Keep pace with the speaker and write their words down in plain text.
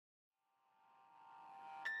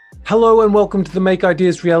Hello and welcome to the Make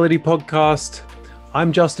Ideas Reality podcast.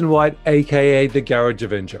 I'm Justin White, aka The Garage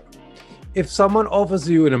Avenger. If someone offers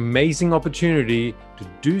you an amazing opportunity to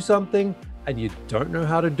do something and you don't know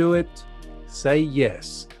how to do it, say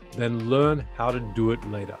yes, then learn how to do it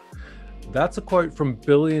later. That's a quote from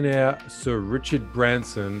billionaire Sir Richard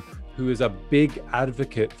Branson, who is a big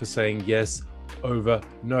advocate for saying yes over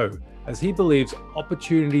no, as he believes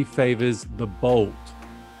opportunity favors the bold.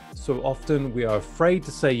 So often we are afraid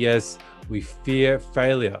to say yes, we fear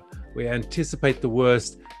failure, we anticipate the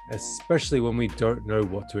worst, especially when we don't know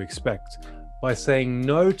what to expect. By saying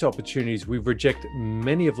no to opportunities, we reject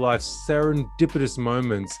many of life's serendipitous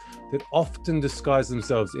moments that often disguise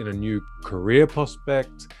themselves in a new career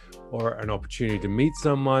prospect, or an opportunity to meet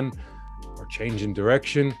someone, or change in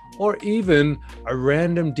direction, or even a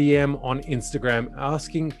random DM on Instagram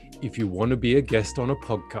asking if you want to be a guest on a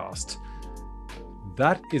podcast.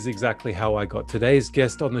 That is exactly how I got today's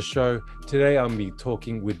guest on the show. Today I'll be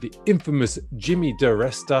talking with the infamous Jimmy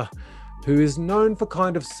Diresta, who is known for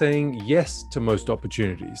kind of saying yes to most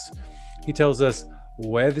opportunities. He tells us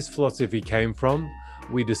where this philosophy came from.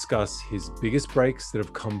 We discuss his biggest breaks that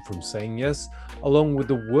have come from saying yes, along with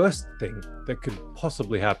the worst thing that could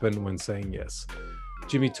possibly happen when saying yes.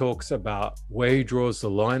 Jimmy talks about where he draws the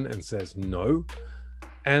line and says no,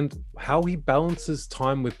 and how he balances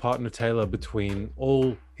time with partner Taylor between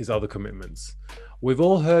all his other commitments. We've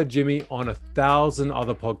all heard Jimmy on 1,000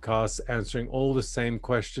 other podcasts answering all the same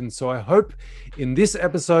questions. So I hope in this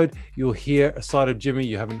episode, you'll hear a side of Jimmy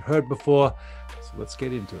you haven't heard before. So let's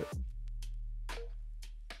get into it.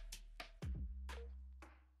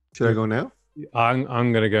 Should I go now?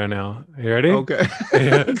 I'm going to go now. Are you ready? Okay.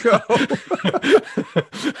 Yeah. Go.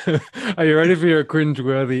 Are you ready for your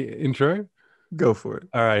cringe-worthy intro? Go for it.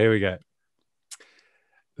 All right, here we go.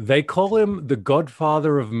 They call him the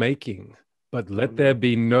godfather of making, but let there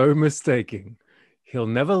be no mistaking. He'll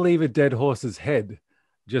never leave a dead horse's head,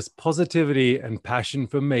 just positivity and passion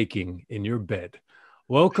for making in your bed.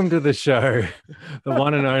 Welcome to the show, the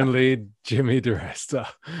one and only Jimmy Diresta.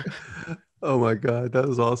 Oh my God, that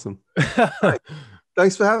was awesome.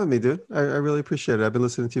 Thanks for having me, dude. I really appreciate it. I've been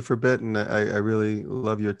listening to you for a bit, and I really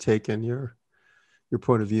love your take and your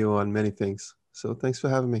point of view on many things. So thanks for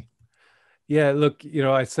having me. Yeah, look,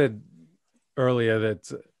 I said earlier that,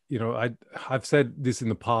 I've said this in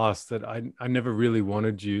the past that I never really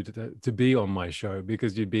wanted you to be on my show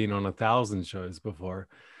because you'd been on 1,000 shows before.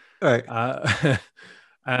 All right.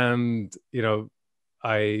 And,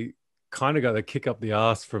 I kind of got a kick up the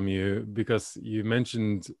ass from you because you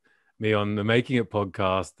mentioned me on the Making It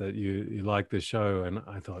podcast that you like the show. And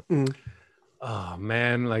I thought, oh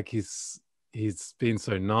man, like he's been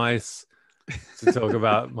so nice to talk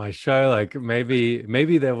about my show. Like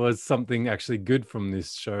maybe there was something actually good from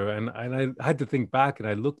this show. And I had to think back, and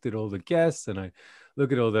I looked at all the guests, and I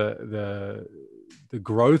look at all the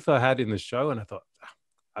growth I had in the show, and I thought,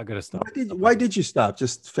 I gotta stop. Why did you stop?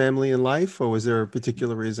 Just family and life, or was there a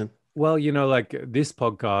particular reason? Well, like this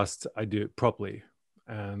podcast, I do it properly,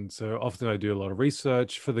 and so often I do a lot of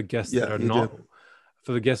research for the guests that are not.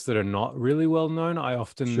 For the guests that are not really well known, I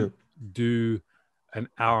often do an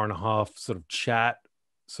hour and a half sort of chat,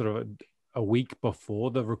 sort of a week before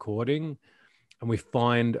the recording, and we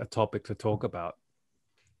find a topic to talk about.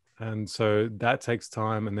 And so that takes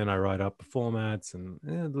time, and then I write up the formats, and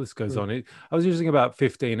the list goes on. I was using about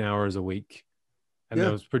 15 hours a week, and I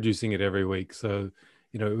was producing it every week. So,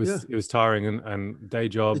 it was tiring and day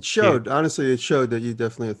job. It showed, honestly, it showed that you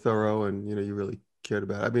definitely are thorough, and, you really cared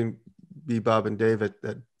about it. I mean, Bob and Dave at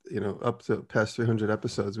up to past 300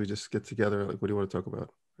 episodes, we just get together, like, what do you want to talk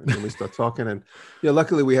about? And then we start talking, and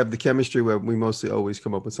luckily we have the chemistry where we mostly always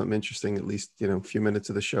come up with something interesting. At least, a few minutes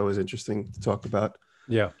of the show is interesting to talk about.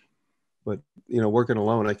 Yeah. But, working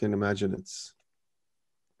alone, I can imagine it's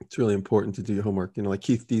really important to do your homework. Like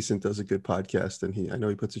Keith Decent does a good podcast, and I know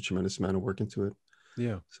he puts a tremendous amount of work into it.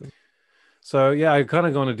 Yeah. So yeah, I kind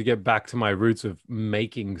of wanted to get back to my roots of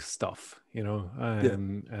making stuff, it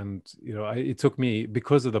took me,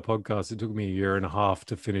 because of the podcast, it took me 1.5 years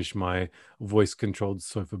to finish my voice controlled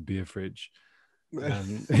sofa beer fridge.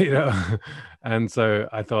 And, and so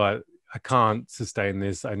I thought, I can't sustain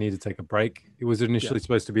this. I need to take a break. It was initially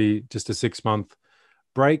supposed to be just a 6-month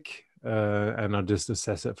break, and I'll just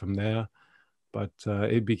assess it from there. But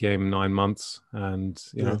it became 9 months, and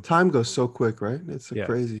time goes so quick, right? It's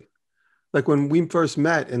crazy. Like when we first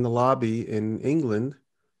met in the lobby in England,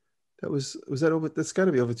 was that over? That's got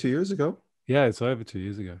to be over 2 years ago. Yeah, it's over 2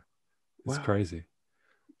 years ago. It's crazy,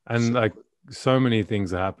 and so many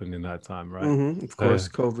things happened in that time, right? Of course,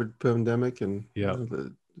 COVID pandemic, and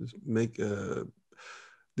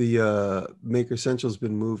the Maker Central's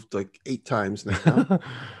been moved like 8 times now.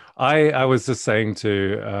 I was just saying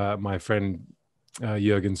to my friend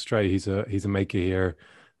Jürgen Stray, he's a maker here,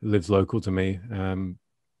 lives local to me, and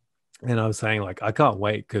I was saying like I can't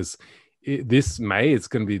wait because this May it's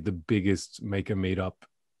going to be the biggest maker meetup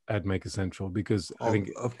at Maker Central because I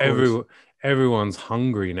think Of course. everyone's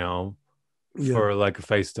hungry now Yeah. for like a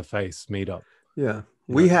face-to-face meetup. Yeah.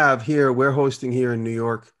 You know? We're hosting here in New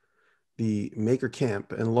York the Maker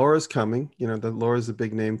Camp, and Laura's coming. You know, that Laura's a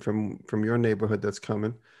big name from your neighborhood that's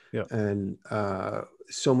coming. Yeah. And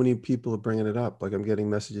so many people are bringing it up. Like I'm getting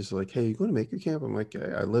messages like, "Hey, you going to Maker Camp?" I'm like,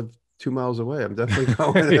 "Hey, I live 2 miles away. I'm definitely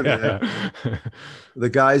going." Yeah. The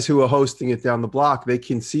guys who are hosting it down the block, they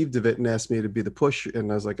conceived of it and asked me to be the push,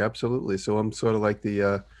 and I was like, "Absolutely." So I'm sort of like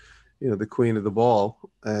the the queen of the ball,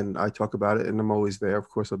 and I talk about it, and I'm always there. Of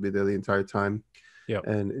course, I'll be there the entire time. Yeah.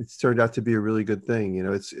 And it's turned out to be a really good thing. You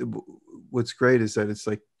know, what's great is that it's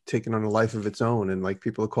like taken on a life of its own, and like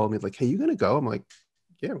people are calling me like, "Hey, you gonna go?" I'm like,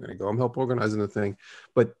 "Yeah, I'm gonna go. I'm help organizing the thing."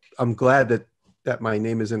 But I'm glad that my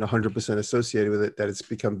name isn't 100% associated with it, that it's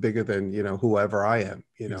become bigger than, whoever I am,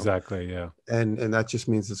 Exactly. Yeah. and that just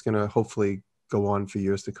means it's going to hopefully go on for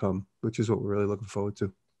years to come, which is what we're really looking forward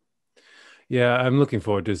to. Yeah, I'm looking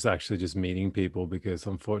forward to actually just meeting people because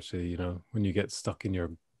unfortunately, when you get stuck in your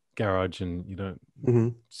garage and you don't Mm-hmm.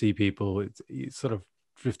 see people, you sort of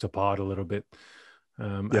drift apart a little bit.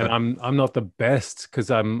 And Yeah. I'm not the best because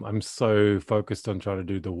I'm so focused on trying to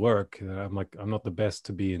do the work that I'm not the best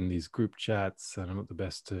to be in these group chats, and I'm not the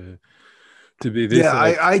best to be this. Yeah,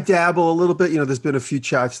 Like, I dabble a little bit. There's been a few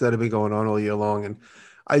chats that have been going on all year long, and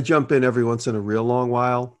I jump in every once in a real long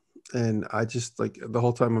while. And I just like the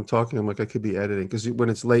whole time I'm talking, I'm like, I could be editing because when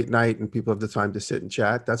it's late night and people have the time to sit and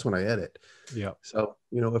chat, that's when I edit. yeah, So,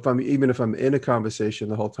 if I'm in a conversation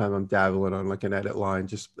the whole time, I'm dabbling on like an edit line,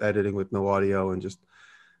 just editing with no audio and just,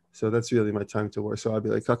 so that's really my time to work. So I'll be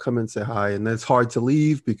like, I'll come in and say hi. And then it's hard to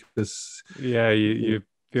leave because yeah, you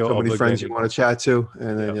feel so many friends you obligated. want to chat to.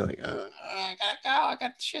 And then Yeah. you're like, I gotta go. I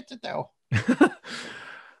got shit to do.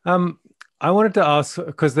 um, I wanted to ask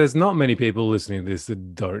because there's not many people listening to this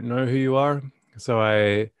that don't know who you are. So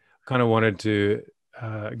I kind of wanted to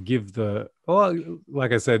give well,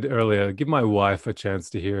 like I said earlier, give my wife a chance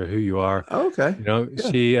to hear who you are. Oh, okay.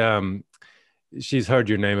 Yeah. She's heard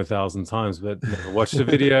your name 1,000 times, but never watched a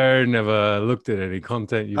video, never looked at any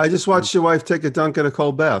content. I just watched your wife take a dunk in a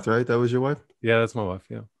cold bath, right? That was your wife? Yeah, that's my wife.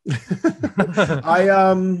 Yeah.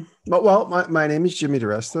 My name is Jimmy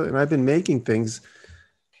Diresta, and I've been making things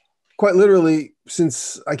quite literally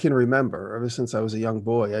since I can remember, ever since I was a young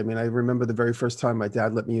boy. I mean, I remember the very first time my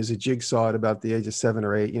dad let me use a jigsaw at about the age of 7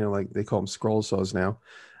 or 8, like they call them scroll saws now.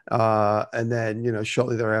 And then,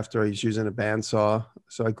 shortly thereafter, I was using a bandsaw.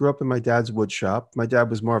 So I grew up in my dad's wood shop. My dad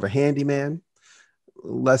was more of a handyman,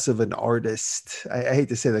 less of an artist. I hate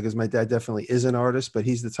to say that because my dad definitely is an artist, but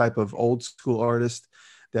he's the type of old school artist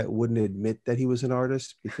that wouldn't admit that he was an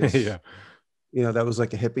artist because, Yeah. that was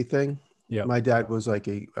like a hippie thing. Yeah. My dad was like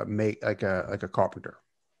like a carpenter,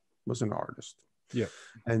 was an artist. Yeah.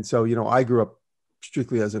 And so, I grew up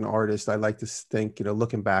strictly as an artist. I like to think,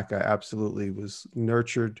 looking back, I absolutely was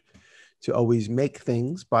nurtured to always make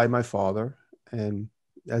things by my father. And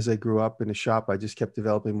as I grew up in the shop, I just kept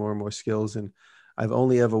developing more and more skills. And I've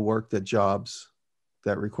only ever worked at jobs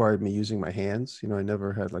that required me using my hands. I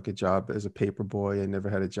never had like a job as a paper boy. I never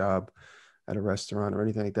had a job at a restaurant or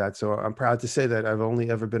anything like that. So I'm proud to say that I've only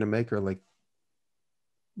ever been a maker, like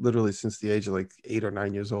literally since the age of like 8 or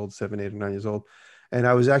 9 years old, 7, 8 or 9 years old. And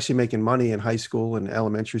I was actually making money in high school and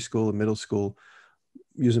elementary school and middle school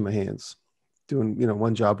using my hands, doing,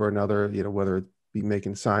 one job or another, whether it be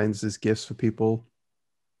making signs as gifts for people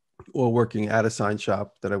or working at a sign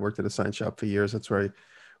shop. That I worked at a sign shop for years. That's where I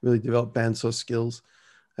really developed bandsaw skills.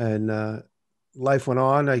 And life went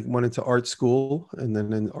on. I went into art school, and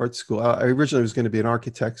then in art school, I originally was going to be an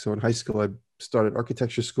architect. So in high school, I started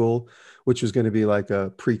architecture school, which was going to be like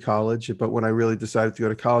a pre-college. But when I really decided to go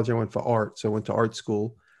to college, I went for art. So I went to art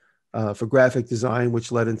school for graphic design,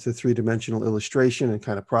 which led into three-dimensional illustration and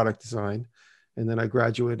kind of product design. And then I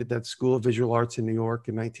graduated that school of visual arts in New York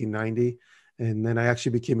in 1990. And then I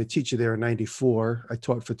actually became a teacher there in 94. I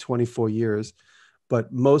taught for 24 years.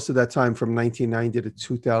 But most of that time from 1990 to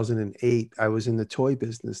 2008, I was in the toy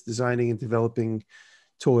business, designing and developing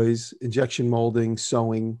toys, injection molding,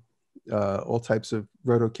 sewing, all types of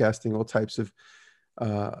rotocasting, all types of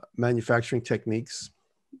manufacturing techniques.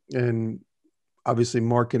 And obviously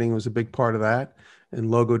marketing was a big part of that. And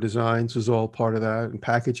logo designs was all part of that, and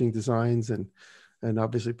packaging designs, and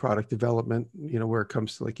obviously product development, where it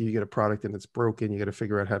comes to like, you get a product and it's broken, you got to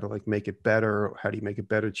figure out how to like make it better. How do you make it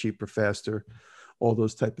better, cheaper, faster, all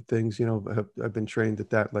those type of things. You know, I've been trained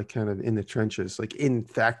at that, like kind of in the trenches, like in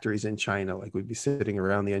factories in China. Like we'd be sitting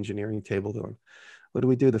around the engineering table going, what do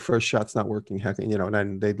we do? The first shot's not working. Heck, you know, and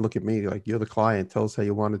then they'd look at me like, you're the client. Tell us how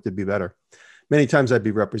you want it to be better. Many times I'd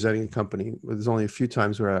be representing a company. There's only a few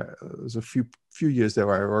times where there's a few years there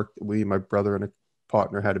where I worked. My brother and a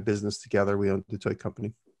partner had a business together. We owned a toy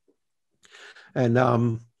company. And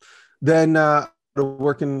then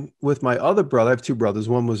working with my other brother, I have two brothers.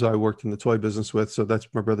 One was I worked in the toy business with, so that's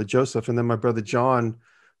my brother Joseph. And then my brother John,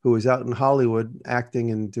 who was out in Hollywood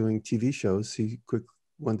acting and doing TV shows. He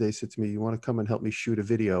one day said to me, you want to come and help me shoot a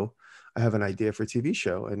video? I have an idea for a TV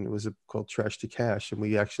show. And it was called Trash to Cash. And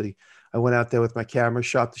I went out there with my camera,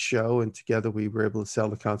 shot the show, and together we were able to sell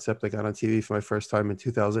the concept. I got on TV for my first time in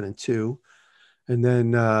 2002. And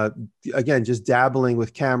then again, just dabbling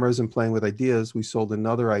with cameras and playing with ideas, we sold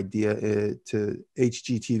another idea to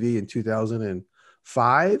HGTV in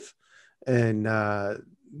 2005. And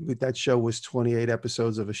that show was 28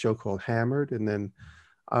 episodes of a show called Hammered. And then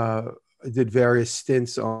I did various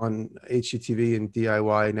stints on HGTV and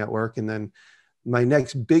DIY Network. And then my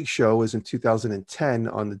next big show was in 2010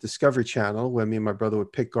 on the Discovery Channel, where me and my brother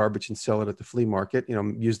would pick garbage and sell it at the flea market, you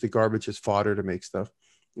know, use the garbage as fodder to make stuff.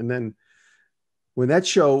 And then when that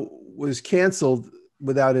show was canceled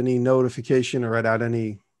without any notification or without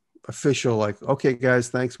any official, like, okay, guys,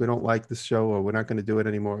 thanks, we don't like this show, or we're not going to do it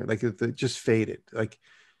anymore. Like it just faded. Like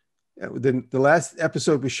then the last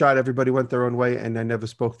episode we shot, everybody went their own way, and I never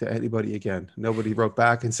spoke to anybody again. Nobody wrote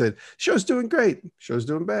back and said, show's doing great, show's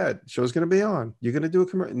doing bad, show's going to be on, you're going to do a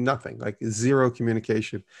commercial. Nothing, like zero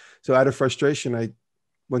communication. So out of frustration, I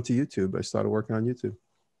went to YouTube. I started working on YouTube.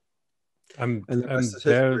 And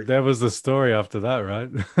there was the story after that, right?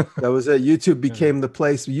 That was it. YouTube became the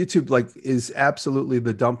place. YouTube is absolutely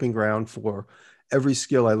the dumping ground for every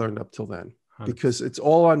skill I learned up till then, 100%. Because it's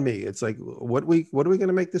all on me. It's like, what are we going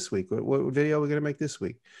to make this week? What video are we going to make this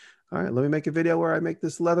week? All right, let me make a video where I make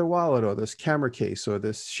this leather wallet or this camera case or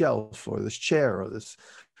this shelf or this chair or this.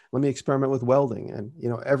 Let me experiment with welding. And, you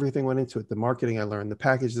know, everything went into it. The marketing I learned, the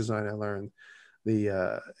package design I learned,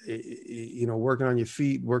 you know, working on your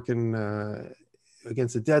feet, working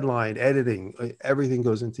against a deadline, editing, everything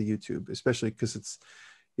goes into YouTube, especially because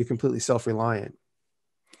you're completely self-reliant.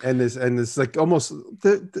 And there's like almost,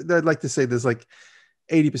 I'd like to say there's like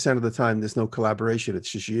 80% of the time, there's no collaboration. It's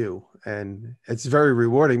just you. And it's very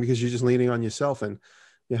rewarding because you're just leaning on yourself. And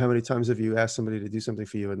you know, how many times have you asked somebody to do something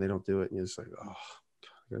for you and they don't do it? And you're just like, oh,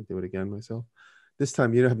 I gotta do it again myself. This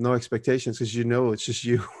time you don't have no expectations because you know it's just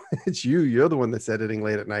you. It's you. You're the one that's editing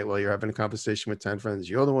late at night while you're having a conversation with 10 friends.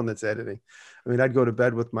 You're the one that's editing. I mean, I'd go to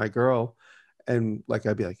bed with my girl and like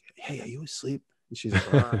I'd be like, hey, are you asleep? And she's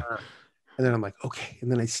like, and then I'm like, okay.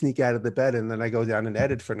 And then I sneak out of the bed and then I go down and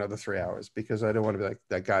edit for another 3 hours because I don't want to be like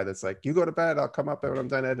that guy that's like, you go to bed, I'll come up when I'm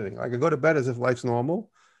done editing. Like I go to bed as if life's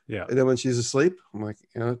normal. Yeah. And then when she's asleep, I'm like,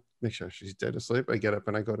 you know, make sure she's dead asleep. I get up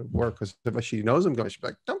and I go to work because if she knows I'm going, she'll be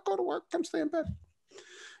like, don't go to work, come stay in bed.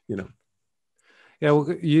 You know. Yeah,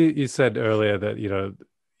 well, you said earlier that, you know,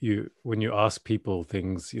 when you ask people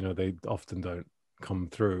things, you know, they often don't come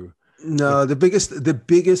through. No, the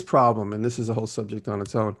biggest problem, and this is a whole subject on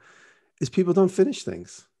its own, is people don't finish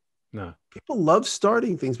things. No. People love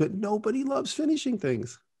starting things, but nobody loves finishing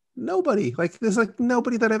things. Nobody. Like there's like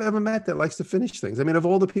nobody that I've ever met that likes to finish things. I mean, of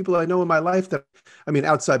all the people I know in my life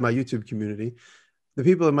outside my YouTube community, the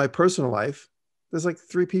people in my personal life, there's like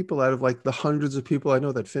 3 people out of like the hundreds of people I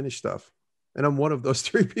know that finish stuff. And I'm one of those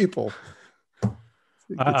 3 people.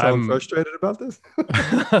 You can tell I'm frustrated about this.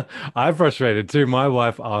 I'm frustrated too. My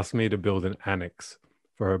wife asked me to build an annex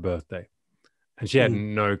for her birthday. And she had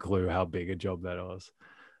no clue how big a job that was.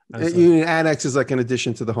 An annex is like an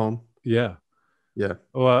addition to the home? Yeah. Yeah.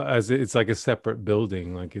 Well, as it's like a separate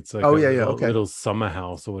building. Like it's like little summer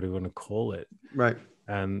house or what do you want to call it? Right.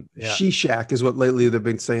 And She Shack is what lately they've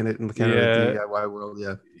been saying it in the kind of the DIY world.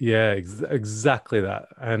 Yeah, exactly that.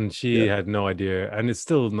 And she had no idea, and it's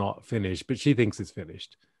still not finished, but she thinks it's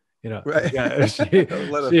finished. You know, right? Yeah,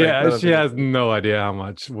 she has no idea how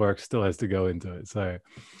much work still has to go into it. So,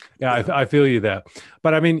 I feel you there.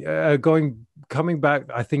 But I mean, coming back,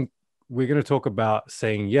 I think we're going to talk about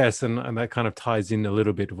saying yes, and that kind of ties in a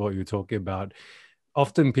little bit of what you're talking about.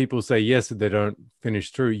 Often people say yes and they don't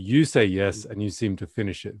finish through. You say yes and you seem to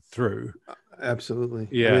finish it through. Absolutely.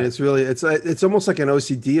 Yeah. I mean, it's almost like an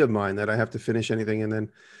OCD of mine that I have to finish anything. And then,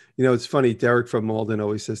 you know, it's funny. Derek from Malden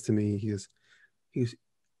always says to me,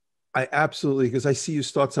 because I see you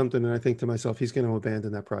start something and I think to myself, he's going to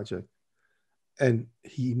abandon that project. And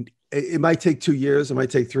it might take 2 years, it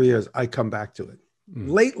might take 3 years. I come back to it.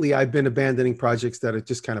 Lately, I've been abandoning projects that are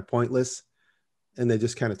just kind of pointless. and they're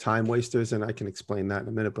just kind of time wasters. And I can explain that in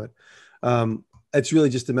a minute, but it's really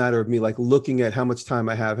just a matter of me like looking at how much time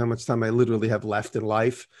I have, how much time I literally have left in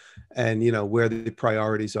life, and where the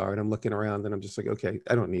priorities are. And I'm looking around and I'm just like, okay,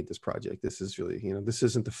 I don't need this project. This is really, this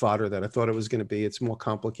isn't the fodder that I thought it was going to be. It's more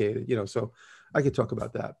complicated, so I could talk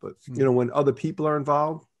about that. But when other people are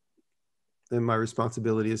involved, then my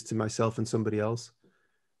responsibility is to myself and somebody else.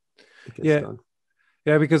 It gets done.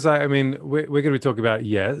 Yeah, because I mean, we're going to be talking about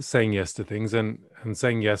saying yes to things, and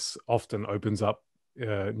saying yes often opens up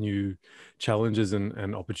new challenges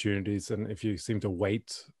and opportunities. And if you seem to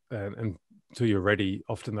wait and until you're ready,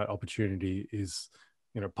 often that opportunity is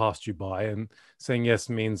passed you by. And saying yes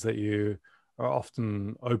means that you are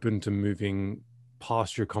often open to moving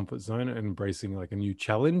past your comfort zone and embracing like a new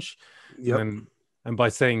challenge. Yep. And by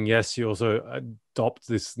saying yes, you also adopt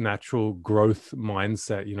this natural growth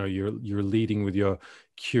mindset. You're leading with your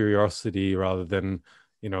curiosity rather than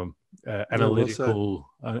analytical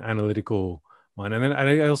mind. And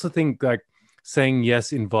I also think like saying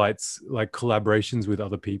yes invites like collaborations with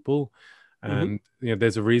other people. And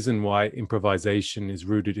there's a reason why improvisation is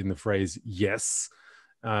rooted in the phrase yes,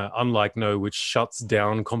 unlike no, which shuts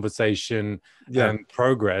down conversation and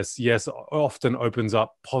progress. Yes often opens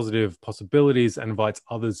up positive possibilities and invites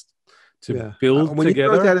others to build when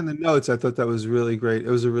together. You wrote that in the notes, I thought that was really great. It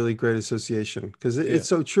was a really great association because it's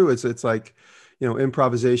so true. It's like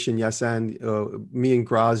improvisation, yes, and me and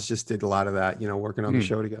Graz just did a lot of that, working on the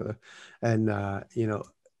show together. And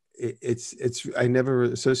it's I never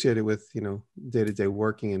associated with day-to-day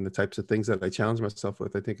working and the types of things that I challenge myself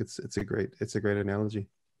with. I think it's a great analogy.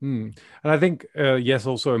 And I think yes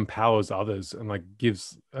also empowers others and like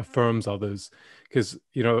affirms others, because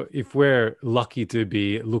if we're lucky to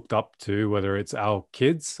be looked up to, whether it's our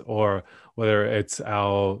kids or whether it's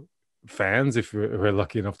our fans, if we're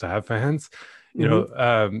lucky enough to have fans,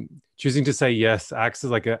 choosing to say yes acts as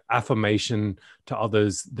like an affirmation to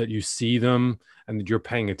others that you see them and that you're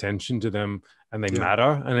paying attention to them and they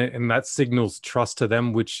matter, and that signals trust to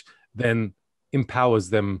them, which then empowers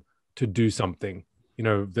them to do something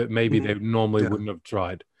that maybe they normally wouldn't have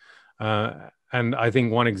tried. And I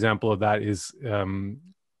think one example of that is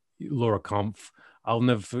Laura Kampf. I'll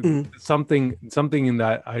never forget something in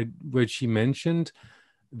that where she mentioned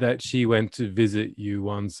that she went to visit you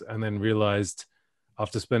once and then realized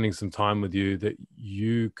after spending some time with you that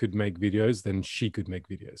you could make videos, then she could make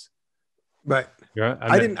videos. Right. Yeah.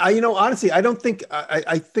 Honestly, I don't think,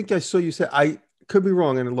 I think I saw you say, I could be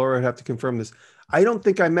wrong, and Laura would have to confirm this. I don't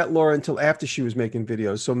think I met Laura until after she was making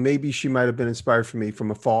videos. So maybe she might've been inspired for me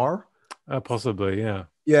from afar. Possibly. Yeah.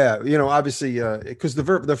 Yeah. Obviously, because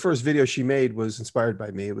the first video she made was inspired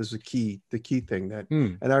by me. It was the key thing that,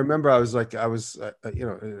 and I remember it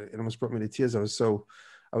almost brought me to tears. I was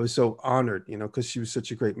so honored, because she was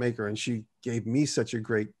such a great maker, and she gave me such a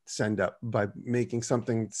great send up by making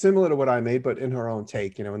something similar to what I made, but in her own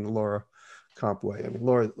take, in the Laura Comp way. I mean,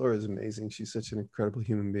 Laura is amazing. She's such an incredible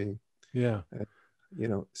human being. Yeah.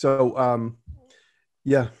 Yeah.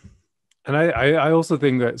 And I also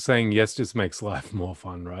think that saying yes just makes life more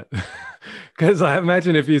fun, right? Because I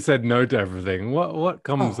imagine if you said no to everything, what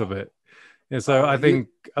comes of it? Yeah, so I think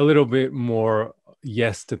a little bit more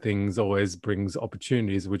yes to things always brings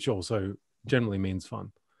opportunities, which also generally means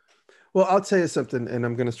fun. Well, I'll tell you something, and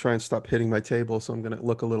I'm going to try and stop hitting my table, so I'm going to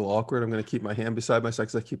look a little awkward. I'm going to keep my hand beside my side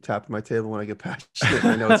because I keep tapping my table when I get passionate.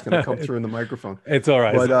 I know it's going to come through in the microphone. It's all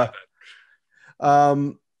right.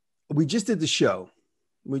 But we just did the show.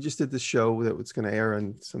 We just did the show that was going to air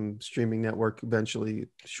on some streaming network eventually,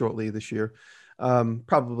 shortly this year,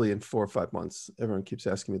 probably in 4 or 5 months. Everyone keeps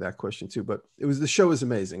asking me that question too, but the show was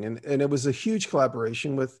amazing. And it was a huge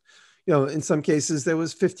collaboration with, in some cases there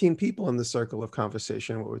was 15 people in the circle of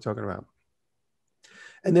conversation, what we're talking about.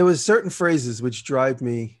 And there was certain phrases which drive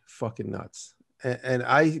me fucking nuts. And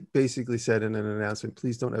I basically said in an announcement,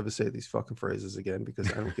 please don't ever say these fucking phrases again,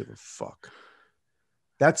 because I don't give a fuck.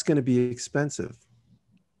 That's going to be expensive.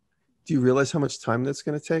 Do you realize how much time that's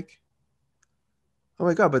going to take? Oh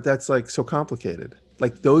my God, but that's like so complicated.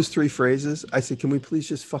 Like those 3 phrases, I said, can we please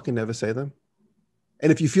just fucking never say them?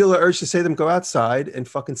 And if you feel the urge to say them, go outside and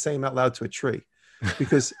fucking say them out loud to a tree,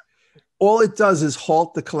 because all it does is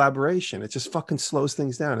halt the collaboration. It just fucking slows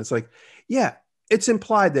things down. It's like, yeah, it's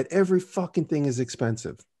implied that every fucking thing is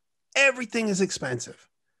expensive. Everything is expensive.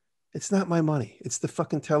 It's not my money. It's the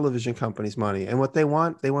fucking television company's money. And what they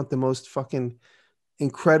want the most fucking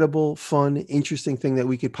incredible, fun, interesting thing that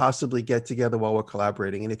we could possibly get together while we're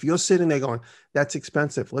collaborating. And if you're sitting there going, that's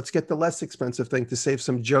expensive, let's get the less expensive thing to save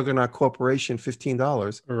some juggernaut corporation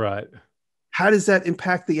 $15. Right. How does that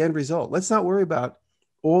impact the end result? Let's not worry about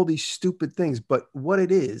all these stupid things. But what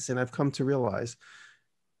it is, and I've come to realize,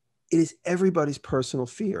 it is everybody's personal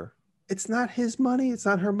fear. It's not his money. It's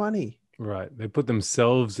not her money. Right. They put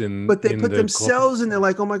themselves in. But they in put the themselves in. They're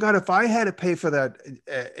like, oh my God, if I had to pay for that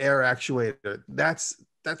air actuator, that's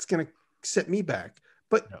going to set me back.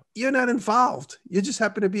 But you're not involved. You just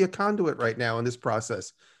happen to be a conduit right now in this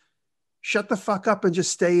process. Shut the fuck up and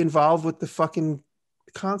just stay involved with the fucking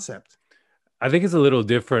concept. I think it's a little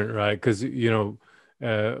different, right? Because,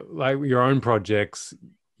 like your own projects,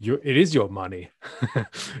 it is your money,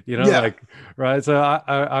 like, right. So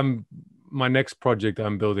I'm my next project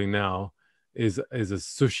I'm building now is a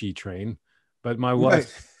sushi train, but my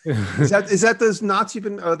wife. Is that those knots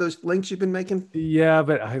those links you've been making? Yeah,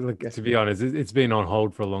 but to be honest, it's been on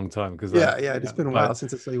hold for a long time because it's been a while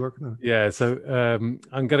since I saw you working on it. Yeah, so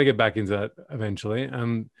I'm gonna get back into that eventually.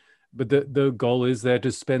 But the goal is there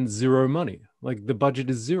to spend zero money. Like the budget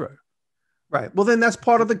is zero. Right. Well, then that's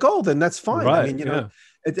part of the goal. Then that's fine. Right. I mean,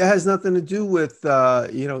 it has nothing to do with,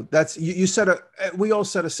 that's you we all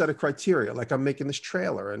set a set of criteria. Like I'm making this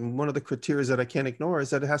trailer. And one of the criteria that I can't ignore is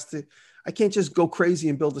that I can't just go crazy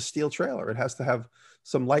and build a steel trailer. It has to have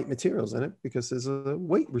some light materials in it because there's a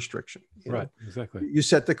weight restriction. Right. Exactly. You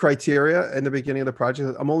set the criteria in the beginning of the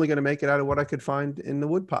project. I'm only going to make it out of what I could find in the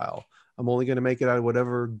wood pile. I'm only going to make it out of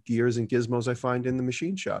whatever gears and gizmos I find in the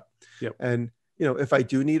machine shop. Yep. And if I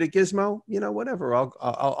do need a gizmo, whatever,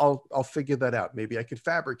 I'll figure that out. Maybe I could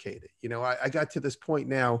fabricate it. I got to this point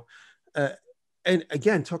now. And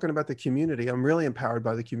again, talking about the community, I'm really empowered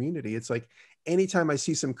by the community. It's like anytime I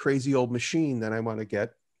see some crazy old machine that I want to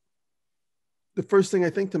get, the first thing I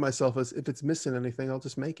think to myself is, if it's missing anything, I'll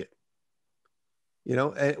just make it.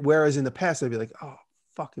 Whereas in the past, I'd be like, oh,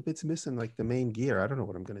 fuck, if it's missing like the main gear, I don't know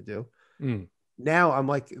what I'm going to do. Now I'm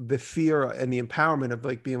like the fear and the empowerment of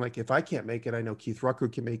like being like, if I can't make it, I know Keith Rucker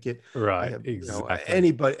can make it. Right. Exactly.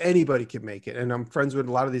 Anybody can make it. And I'm friends with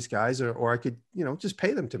a lot of these guys, or I could, just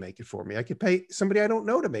pay them to make it for me. I could pay somebody I don't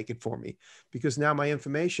know to make it for me, because now my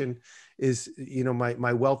information is,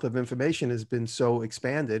 my wealth of information has been so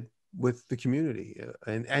expanded with the community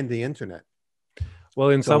and the internet. Well,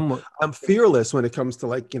 I'm fearless when it comes to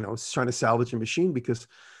like, trying to salvage a machine, because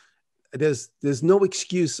there's no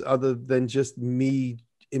excuse other than just me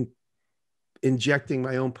injecting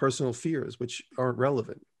my own personal fears, which aren't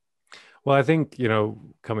relevant. Well, I think,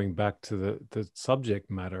 coming back to the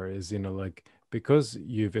subject matter is, like, because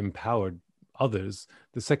you've empowered others,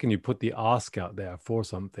 the second you put the ask out there for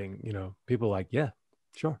something, people are like, yeah,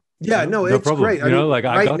 sure. Yeah, no it's problem. Great.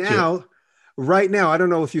 Right now, I don't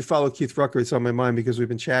know if you follow Keith Rucker. It's on my mind because we've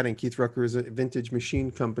been chatting. Keith Rucker is a vintage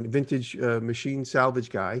machine company, vintage machine salvage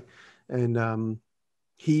guy. And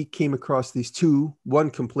he came across these two,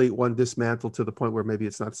 one complete, one dismantled to the point where maybe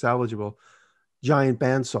it's not salvageable, giant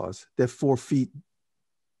bandsaws. They're 4 feet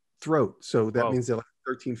throat. So that means they're like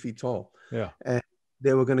 13 feet tall. Yeah. And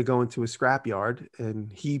they were going to go into a scrapyard,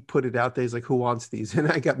 and he put it out there. He's like, who wants these?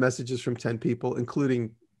 And I got messages from 10 people,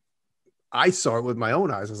 including, I saw it with my own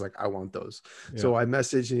eyes. I was like, I want those. Yeah. So I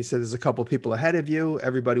messaged, and he said, there's a couple of people ahead of you.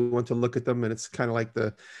 Everybody wants to look at them. And it's kind of like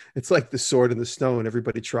it's like the sword and the stone.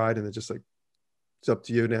 Everybody tried, and they're just like, it's up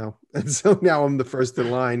to you now. And so now I'm the first in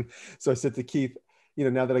line. So I said to Keith,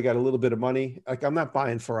 now that I got a little bit of money, like I'm not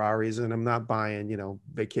buying Ferraris and I'm not buying,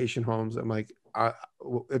 vacation homes. I'm like,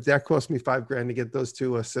 if that cost me $5,000 to get those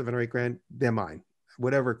two, or $7,000 or $8,000, they're mine.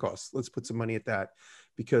 Whatever it costs, let's put some money at that,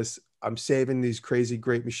 because I'm saving these crazy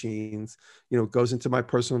great machines. It goes into my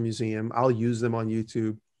personal museum. I'll use them on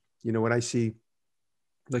YouTube. When I see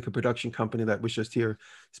like a production company that was just here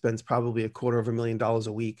spends probably $250,000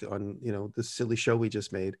 a week on, this silly show we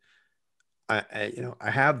just made, I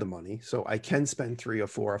have the money, so I can spend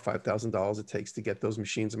 $3,000 or $4,000 or $5,000 it takes to get those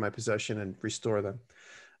machines in my possession and restore them.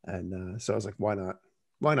 And so I was like, why not?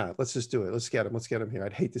 Why not? Let's just do it. Let's get them here.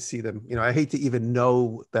 I'd hate to see them. I hate to even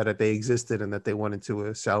know that they existed and that they went into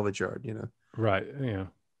a salvage yard, Right. Yeah.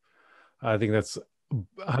 I think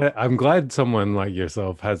I'm glad someone like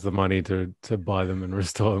yourself has the money to buy them and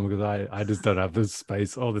restore them, because I just don't have the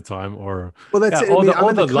space all the time, or that's it. Or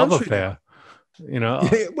the love affair.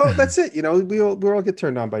 Well, that's it. We all get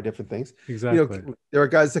turned on by different things. Exactly. There are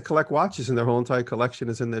guys that collect watches and their whole entire collection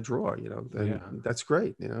is in their drawer, and that's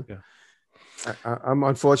great. Yeah. I'm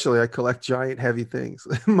unfortunately, I collect giant heavy things.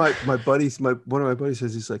 one of my buddies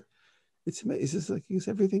says, he's like, it's amazing. It's just like, it's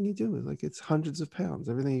everything you do is like, it's hundreds of pounds.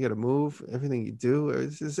 Everything you got to move, everything you do,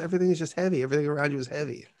 everything is just heavy. Everything around you is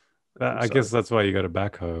heavy. I guess that's why you got a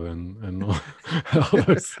backhoe and all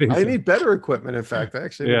those things. I need better equipment. In fact, I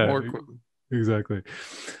actually need more equipment. Exactly.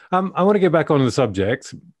 I want to get back on the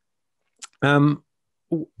subject.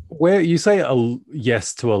 where you say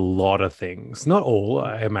yes to a lot of things, not all,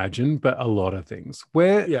 I imagine, but a lot of things.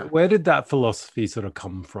 Yeah. Where did that philosophy sort of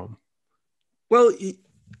come from? Well,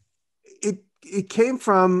 it came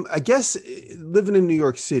from, I guess, living in New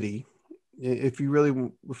York City. If I really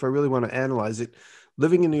want to analyze it,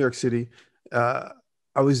 living in New York City, I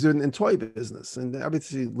was doing in toy business, and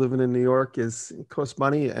obviously living in New York it costs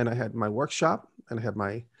money. And I had my workshop, and I had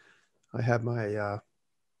my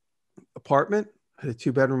apartment. I had a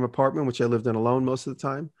 2-bedroom apartment, which I lived in alone most of the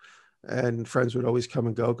time. And friends would always come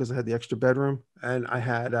and go because I had the extra bedroom. And I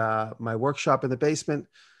had my workshop in the basement,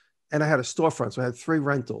 and I had a storefront. So I had 3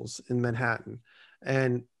 rentals in Manhattan.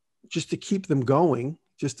 And just to keep them going,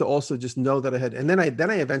 just to also just know that I had, and then I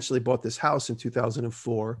eventually bought this house in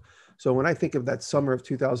 2004. So when I think of that summer of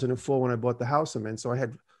 2004, when I bought the house I'm in, so I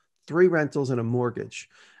had 3 rentals and a mortgage.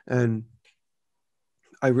 And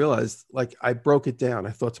I realized, like, I broke it down.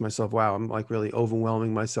 I thought to myself, wow, I'm like really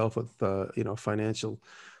overwhelming myself with, financial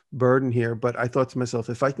burden here. But I thought to myself,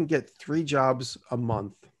 if I can get 3 jobs a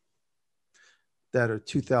month that are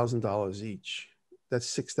 $2,000 each,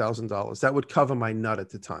 that's $6,000. That would cover my nut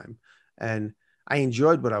at the time. And I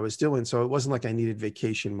enjoyed what I was doing. So it wasn't like I needed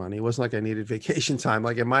vacation money. It wasn't like I needed vacation time.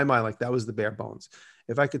 Like in my mind, like that was the bare bones.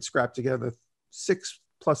 If I could scrap together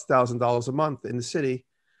 $6,000+ a month in the city,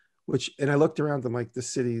 and I looked around, I'm like, the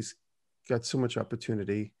city's got so much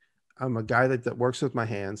opportunity. I'm a guy that works with my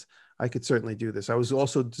hands. I could certainly do this. I was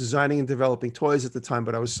also designing and developing toys at the time,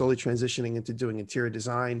 but I was slowly transitioning into doing interior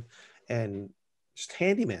design and just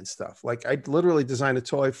handyman stuff. Like I literally designed a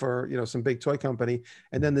toy for, some big toy company.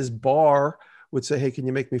 And then this bar would say, hey, can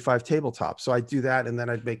you make me 5 tabletops? So I'd do that. And then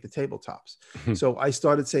I'd make the tabletops. So I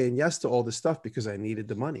started saying yes to all this stuff because I needed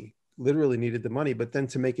the money, literally needed the money. But then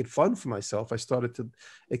to make it fun for myself, I started to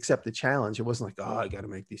accept the challenge. It wasn't like, oh, I got to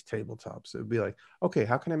make these tabletops. It would be like, okay,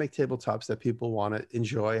 how can I make tabletops that people want to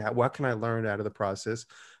enjoy? What can I learn out of the process?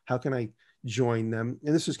 How can I join them?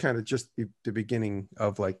 And this was kind of just the beginning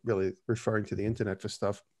of like really referring to the internet for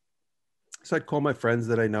stuff. So I'd call my friends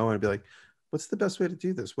that I know and I'd be like, what's the best way to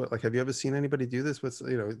do this? What, like, have you ever seen anybody do this?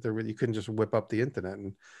 You couldn't just whip up the internet,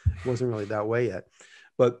 and it wasn't really that way yet.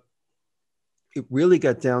 But it really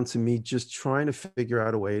got down to me just trying to figure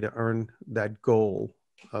out a way to earn that goal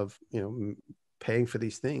of, paying for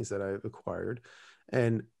these things that I've acquired.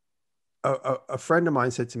 And a friend of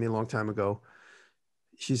mine said to me a long time ago,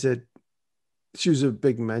 she said, she was a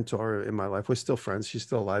big mentor in my life. We're still friends. She's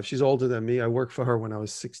still alive. She's older than me. I worked for her when I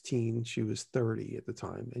was 16. She was 30 at the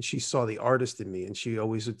time. And she saw the artist in me. And she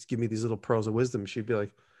always would give me these little pearls of wisdom. She'd be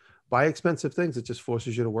like, buy expensive things. It just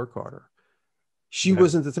forces you to work harder. She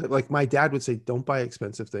wasn't the type, like my dad would say, don't buy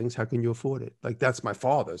expensive things. How can you afford it? Like that's my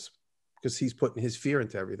father's, because he's putting his fear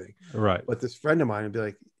into everything. Right. But this friend of mine would be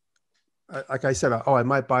like I said, oh, I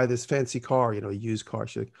might buy this fancy car, a used car.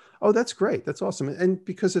 She's like, oh, that's great. That's awesome. And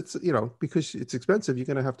because because it's expensive, you're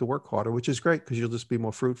going to have to work harder, which is great because you'll just be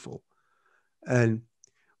more fruitful and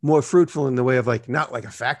more fruitful in the way of like, not like a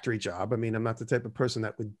factory job. I mean, I'm not the type of person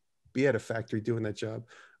that would be at a factory doing that job.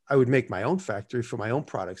 I would make my own factory for my own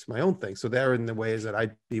products, my own thing. So there in the ways that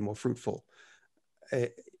I'd be more fruitful.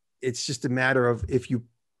 It's just a matter of, if you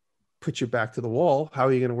put your back to the wall, how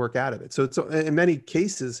are you going to work out of it? So it's, in many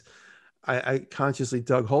cases, I consciously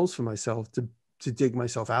dug holes for myself to dig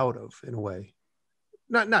myself out of, in a way.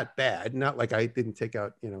 Not bad, not like I didn't take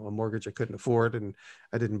out, a mortgage I couldn't afford, and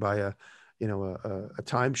I didn't buy a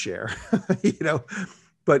timeshare,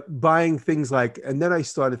 but buying things like, and then I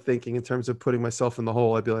started thinking in terms of putting myself in the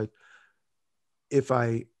hole. I'd be like, if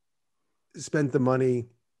I spent the money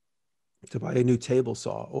to buy a new table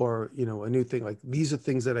saw or, a new thing, like these are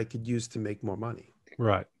things that I could use to make more money.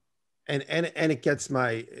 Right. And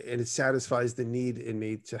it satisfies the need in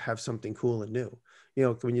me to have something cool and new.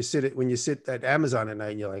 When you sit at Amazon at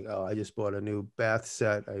night and you're like, oh, I just bought a new bath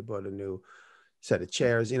set. I bought a new set of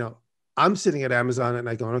chairs. I'm sitting at Amazon and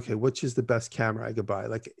I going, okay, which is the best camera I could buy?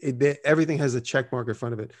 Like everything has a check mark in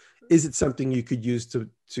front of it. Is it something you could use to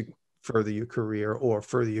further your career or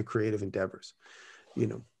further your creative endeavors?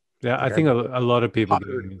 Yeah, like I think a lot of people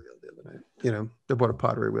they bought a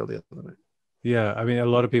pottery wheel the other night. Yeah, I mean, a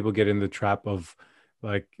lot of people get in the trap of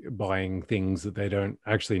like buying things that they don't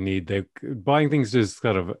actually need. They're buying things to just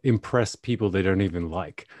kind of impress people they don't even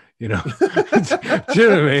like, Do you know what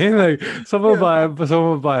I mean? Like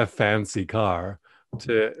someone buy a fancy car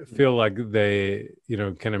to feel like they,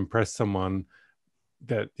 can impress someone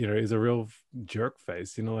that, is a real jerk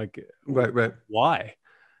face, like right. Why?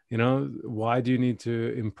 Why do you need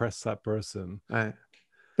to impress that person? Right.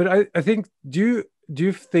 But I think, do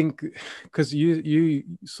you think, because you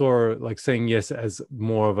saw like saying yes as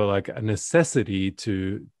more of a necessity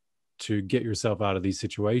to to get yourself out of these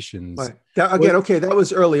situations. Right. Okay, that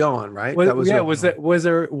was early on, right? That was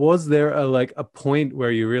was there a point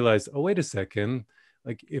where you realized, oh, wait a second,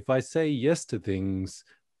 like if I say yes to things,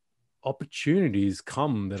 opportunities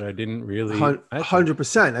come that I didn't really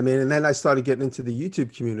 100%. I mean, and then I started getting into the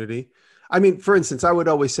YouTube community. I mean, for instance, I would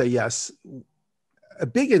always say yes. A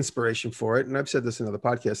big inspiration for it, and I've said this in other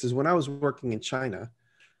podcasts, is when I was working in China.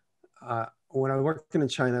 When I'm working in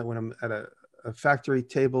China, when I'm at a factory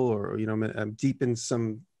table, or I'm deep in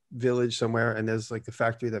some village somewhere, and there's like the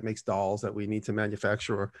factory that makes dolls that we need to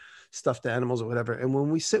manufacture, or stuffed animals or whatever. And when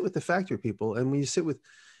we sit with the factory people, and when you sit with,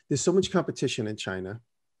 there's so much competition in China.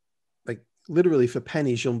 Like literally for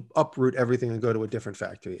pennies, you'll uproot everything and go to a different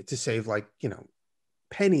factory to save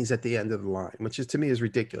pennies at the end of the line, which is to me is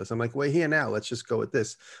ridiculous. I'm like, we're here now, let's just go with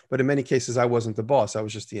this. But in many cases, I wasn't the boss, I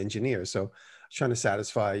was just the engineer. So I was trying to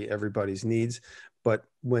satisfy everybody's needs. But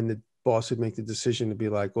when the boss would make the decision to be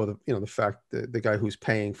like, well, the guy who's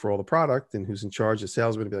paying for all the product and who's in charge, the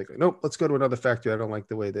salesman, would be like, nope, let's go to another factory. I don't like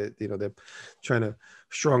the way that, they're trying to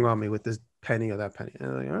strong on me with this penny or that penny.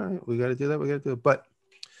 And I'm like, all right, we got to do that. We got to do it. But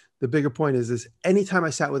the bigger point is anytime I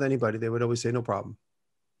sat with anybody, they would always say, no problem.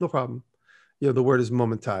 No problem. The word is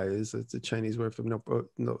momentai. It's a Chinese word for no, I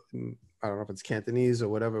don't know if it's Cantonese or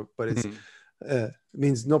whatever, but it's, it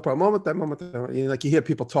means no problem. Momentai. Like you hear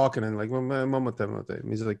people talking and like, momentai. It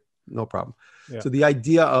means like, no problem. Yeah. So the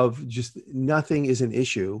idea of just nothing is an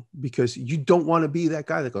issue, because you don't want to be that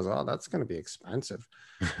guy that goes, oh, that's going to be expensive.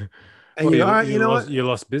 And well, you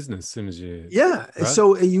lost business as soon as you. Yeah. Right?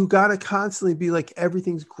 So you got to constantly be like,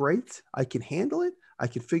 everything's great. I can handle it. I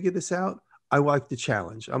can figure this out. I like the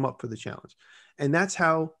challenge. I'm up for the challenge. And that's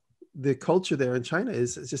how the culture there in China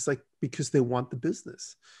is. It's just like, because they want the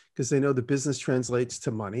business, because they know the business translates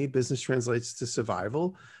to money, business translates to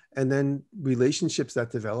survival. And then relationships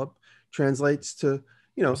that develop translates to,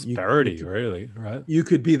 prosperity, really, right? You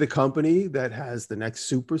could be the company that has the next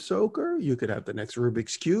Super Soaker. You could have the next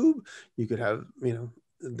Rubik's Cube. You could have,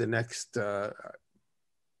 the next, I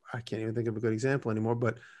can't even think of a good example anymore,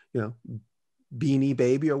 but, Beanie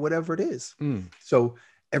Baby or whatever it is. So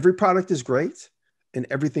every product is great and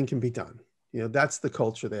everything can be done. That's the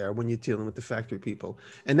culture there when you're dealing with the factory people.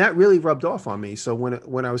 And that really rubbed off on me. So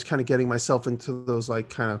when I was kind of getting myself into those like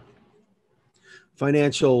kind of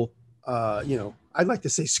financial, I'd like to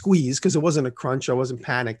say squeeze, because it wasn't a crunch. I wasn't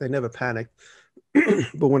panicked. I never panicked.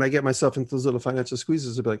 But when I get myself into those little financial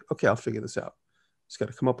squeezes, I'll be like, okay, I'll figure this out. Just got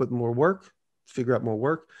to come up with more work, figure out more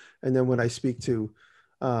work. And then when I speak to,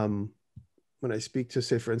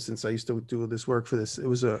 say, for instance, I used to do this work for this. It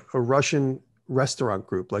was a Russian restaurant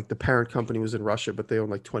group. Like the parent company was in Russia, but they own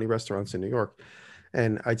like 20 restaurants in New York.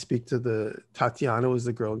 And I'd speak to Tatiana was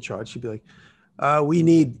the girl in charge. She'd be like, we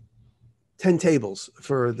need 10 tables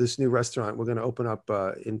for this new restaurant. We're going to open up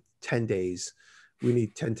in 10 days. We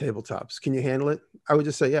need 10 tabletops. Can you handle it? I would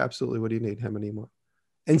just say, yeah, absolutely. What do you need? How many more?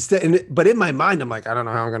 But in my mind, I'm like, I don't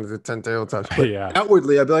know how I'm going to do 10 tabletops. But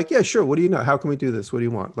outwardly, I'd be like, yeah, sure. What do you know? How can we do this? What do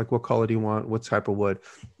you want? Like, what color do you want? What type of wood?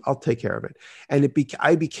 I'll take care of it. And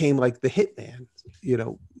I became like the hitman.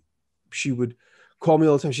 She would call me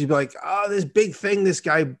all the time. She'd be like, oh, this big thing this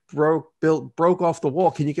guy broke off the wall.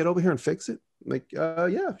 Can you get over here and fix it? I'm like,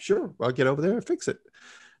 yeah, sure. I'll get over there and fix it.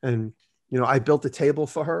 And, I built a table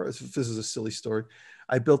for her. This is a silly story.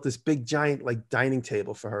 I built this big giant like dining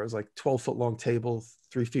table for her. It was like 12-foot long table,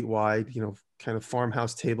 3 feet wide, kind of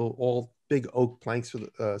farmhouse table, all big oak planks for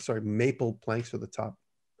the, maple planks for the top.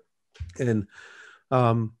 And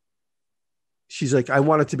she's like, I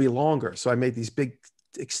want it to be longer. So I made these big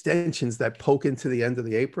extensions that poke into the end of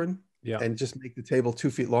the apron and just make the table 2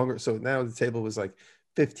 feet longer. So now the table was like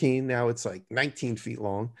 15. Now it's like 19 feet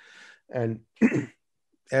long. And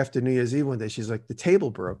after New Year's Eve one day, she's like, the table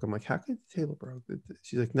broke. I'm like, how could the table broke?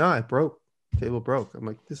 She's like, no, it broke. Table broke. I'm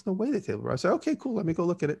like, there's no way the table broke. I said, okay, cool. Let me go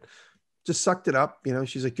look at it. Just sucked it up.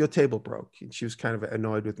 She's like, your table broke. And she was kind of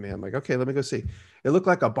annoyed with me. I'm like, okay, let me go see. It looked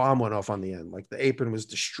like a bomb went off on the end. Like the apron was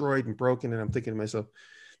destroyed and broken. And I'm thinking to myself,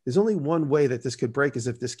 there's only one way that this could break, is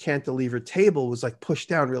if this cantilever table was like pushed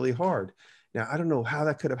down really hard. Now, I don't know how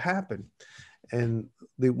that could have happened. And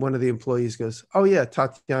one of the employees goes, oh yeah,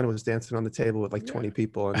 Tatiana was dancing on the table with like 20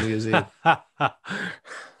 people on New Year's Eve.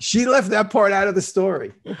 She left that part out of the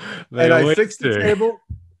story. And I fixed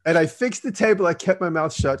the table. I kept my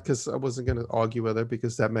mouth shut because I wasn't going to argue with her,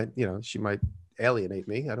 because that meant, she might alienate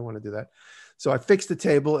me. I don't want to do that. So I fixed the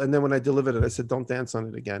table. And then when I delivered it, I said, don't dance on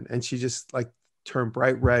it again. And she just like turned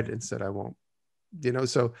bright red and said, I won't,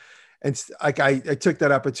 so. And like I took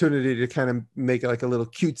that opportunity to kind of make it like a little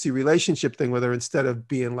cutesy relationship thing with her, instead of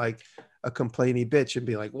being like a complainy bitch and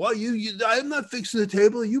be like, well, I'm not fixing the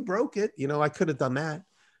table. You broke it. I could have done that.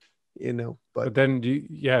 But then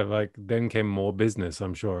then came more business,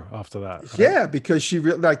 I'm sure, after that. Right? yeah, because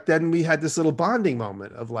then we had this little bonding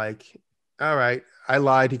moment of like, all right, I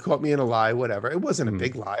lied. He caught me in a lie, whatever. It wasn't a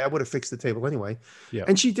big lie. I would have fixed the table anyway. Yeah.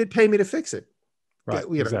 And she did pay me to fix it. Right.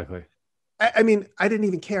 Exactly. I mean, I didn't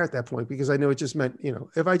even care at that point because I knew it just meant,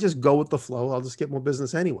 if I just go with the flow, I'll just get more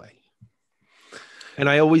business anyway. And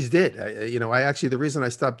I always did. I actually, the reason I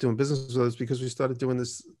stopped doing business with was because we started doing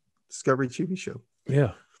this Discovery TV show.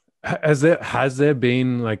 Yeah. Has there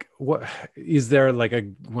been like, what is there like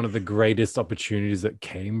one of the greatest opportunities that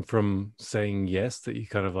came from saying yes that you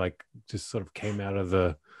kind of like just sort of came out of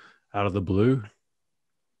the blue?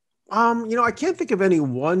 I can't think of any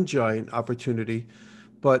one giant opportunity,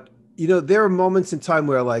 but there are moments in time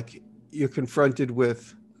where like you're confronted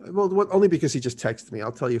with, well, only because he just texted me.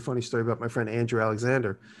 I'll tell you a funny story about my friend Andrew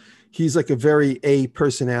Alexander. He's like a very A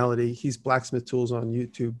personality. He's Blacksmith Tools on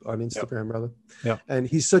YouTube, on Instagram, rather. Yeah. And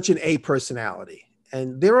he's such an A personality.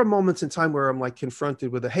 And there are moments in time where I'm like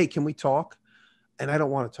confronted with hey, can we talk? And I don't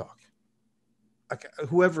want to talk. Like,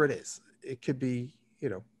 whoever it is, it could be,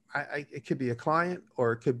 it could be a client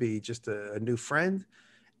or it could be just a new friend.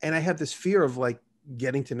 And I have this fear of like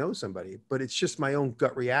getting to know somebody, but it's just my own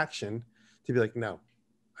gut reaction to be like, no,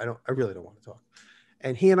 I really don't want to talk.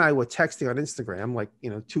 And he and I were texting on Instagram, like,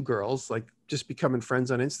 two girls, like just becoming friends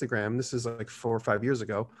on Instagram. This is like 4 or 5 years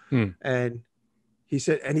ago. And he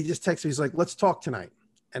said, and he just texted me, he's like, let's talk tonight.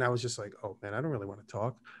 And I was just like, oh man, I don't really want to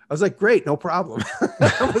talk. I was like, great, no problem.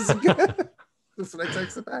 That's what I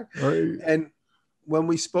texted back. Right. And when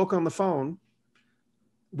we spoke on the phone,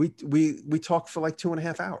 we talked for like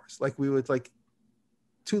 2.5 hours. Like we would like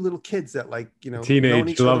two little kids that like,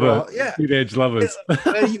 teenage lovers. Teenage lovers.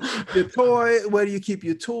 Where do you keep your toy? Where do you keep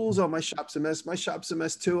your tools? Oh, my shop's a mess. My shop's a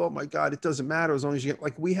mess too. Oh my God, it doesn't matter as long as you get,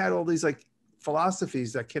 like, we had all these like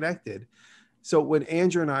philosophies that connected. So when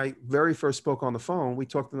Andrew and I very first spoke on the phone, we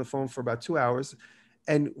talked on the phone for about 2 hours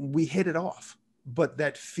and we hit it off. But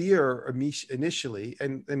that fear initially,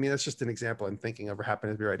 and I mean, that's just an example I'm thinking of or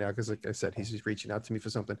happening to me right now, because like I said, he's reaching out to me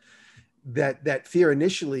for something. That fear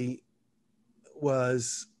initially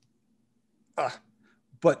was,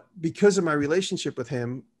 but because of my relationship with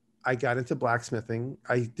him, I got into blacksmithing.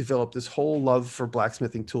 I developed this whole love for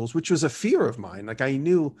blacksmithing tools, which was a fear of mine. Like I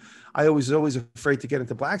knew I was always afraid to get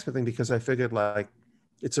into blacksmithing because I figured like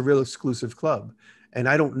it's a real exclusive club and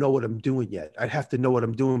I don't know what I'm doing yet. I'd have to know what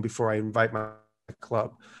I'm doing before I invite my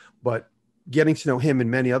club. But getting to know him and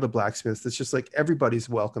many other blacksmiths, it's just like everybody's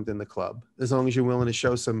welcomed in the club as long as you're willing to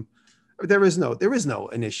show some. There is no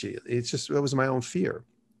initiate. It's just, it was my own fear.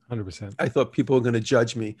 100%. I thought people were going to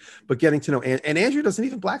judge me, but getting to know, and Andrew doesn't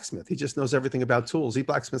even blacksmith. He just knows everything about tools. He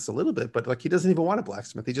blacksmiths a little bit, but like, he doesn't even want to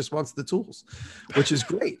blacksmith. He just wants the tools, which is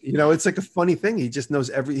great. It's like a funny thing. He just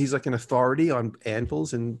knows he's like an authority on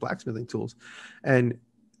anvils and blacksmithing tools. And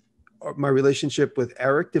my relationship with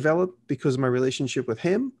Eric developed because of my relationship with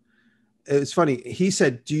him. It's funny. He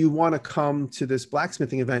said, do you want to come to this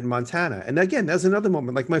blacksmithing event in Montana? And again, there's another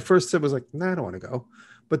moment. Like my first step was like, no, I don't want to go.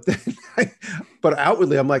 But then, but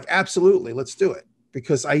outwardly, I'm like, absolutely, let's do it.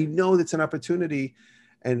 Because I know that's an opportunity.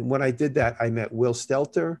 And when I did that, I met Will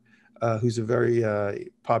Stelter, who's a very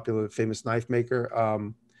popular, famous knife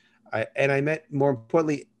maker. And I met, more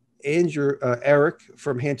importantly, Eric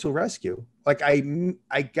from Hand Tool Rescue. Like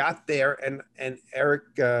I got there and Eric,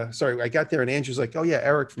 I got there and Andrew's like, oh yeah,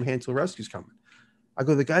 Eric from Hand Tool Rescue's coming. I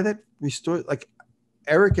go, the guy that restored, like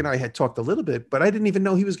Eric and I had talked a little bit, but I didn't even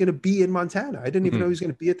know he was going to be in Montana. I didn't even know he was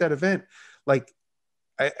going to be at that event. Like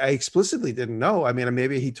I explicitly didn't know. I mean,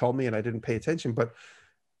 maybe he told me and I didn't pay attention, but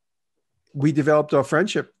we developed our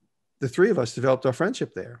friendship. The three of us developed our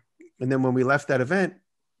friendship there. And then when we left that event,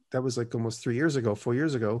 that was like almost 4 years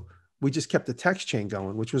ago, we just kept the text chain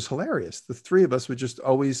going, which was hilarious. The three of us were just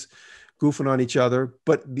always goofing on each other,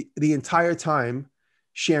 but the entire time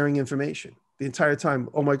sharing information. The entire time,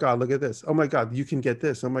 oh my God, look at this. Oh my God, you can get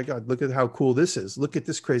this. Oh my God, look at how cool this is. Look at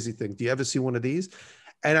this crazy thing. Do you ever see one of these?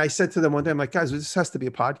 And I said to them one day, I'm like, guys, this has to be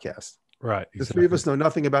a podcast. Right. Exactly. The three of us know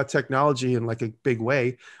nothing about technology in like a big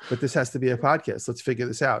way, but this has to be a podcast. Let's figure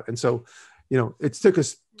this out. And so, it took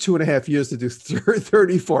us 2.5 years to do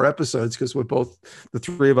 34 episodes because the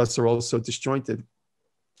three of us are all so disjointed.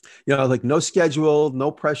 Like no schedule,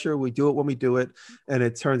 no pressure. We do it when we do it. And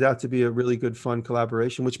it turned out to be a really good, fun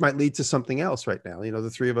collaboration, which might lead to something else right now. The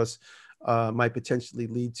three of us might potentially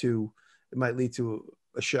lead to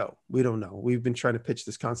a show. We don't know. We've been trying to pitch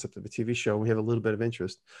this concept of a TV show. We have a little bit of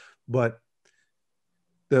interest, but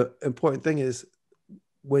the important thing is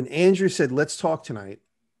when Andrew said, let's talk tonight,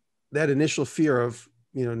 that initial fear of,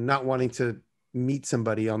 not wanting to meet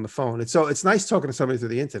somebody on the phone. And so it's nice talking to somebody through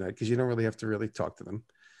the internet because you don't really have to really talk to them.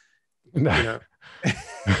 you know.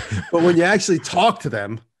 But when you actually talk to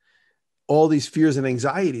them, all these fears and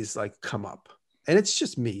anxieties like come up. And it's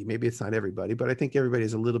just me. Maybe it's not everybody, but I think everybody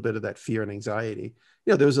has a little bit of that fear and anxiety.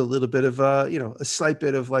 You know, there was a little bit of, a slight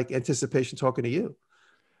bit of like anticipation talking to you.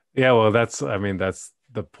 Yeah, well, that's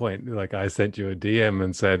the point. Like I sent you a DM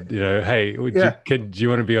and said, hey, Yeah. do you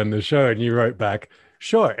want to be on the show? And you wrote back,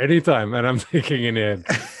 sure, anytime. And I'm thinking in the end,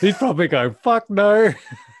 he's probably going, fuck no.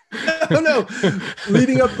 No.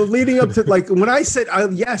 Leading up to like when I said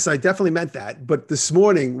yes, I definitely meant that. But this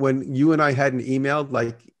morning when you and I hadn't emailed,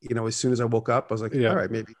 like, as soon as I woke up, I was like, Yeah. all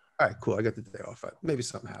right, cool. I got the day off. Maybe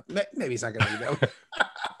something happened. Maybe he's not going to email.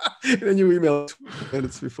 And then you emailed 2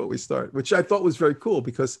 minutes before we start, which I thought was very cool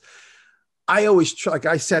because I always like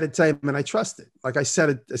I set a time and I trust it. Like I set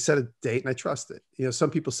a date and I trust it. Some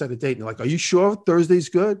people set a date and they're like, are you sure Thursday's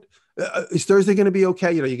good? Is Thursday going to be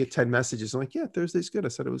okay? You get 10 messages. I'm like, yeah, Thursday's good. I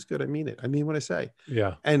said it was good. I mean it. I mean what I say.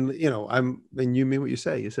 Yeah. And and you mean what you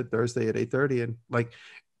say. You said Thursday at 8:30 and like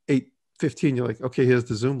 8:15, you're like, okay, here's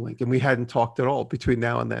the Zoom link. And we hadn't talked at all between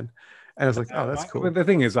now and then. And I was like, oh, that's cool. But the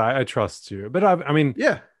thing is, I trust you. But I mean,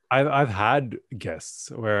 yeah, I've had guests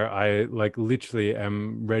where I like literally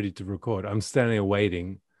am ready to record. I'm standing there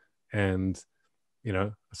waiting and,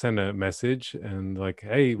 send a message and like,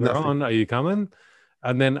 hey, we're on. Are you coming?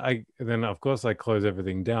 And then of course I close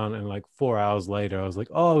everything down and like 4 hours later I was like,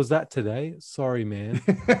 oh, was that today? Sorry, man.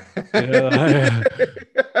 And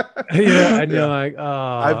you're like,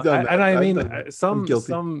 oh, I've done that. And I mean,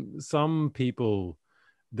 some people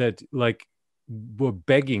that like were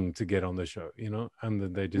begging to get on the show, and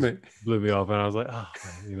then they just blew me off, and I was like, oh,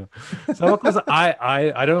 So of course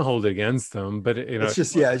I don't hold it against them, but it's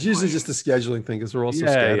just it's usually just a scheduling thing because we're also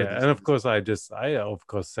scared. Yeah, and of course I of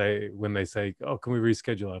course say when they say, oh, can we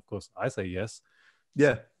reschedule? Of course I say yes.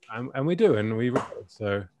 Yeah, and we do, and we record.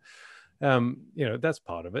 So, that's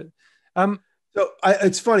part of it. So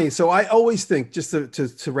it's funny. So I always think, just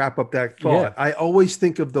to wrap up that thought, I always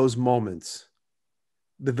think of those moments.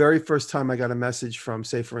 The very first time I got a message from,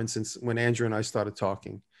 say, for instance, when Andrew and I started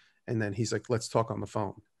talking, and then he's like, let's talk on the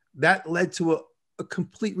phone. That led to a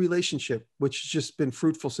complete relationship, which has just been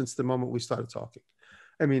fruitful since the moment we started talking.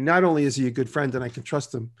 I mean, not only is he a good friend and I can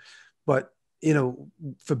trust him, but,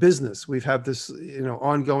 for business, we've had this,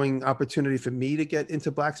 ongoing opportunity for me to get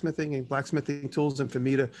into blacksmithing and blacksmithing tools, and for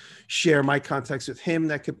me to share my contacts with him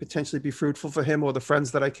that could potentially be fruitful for him or the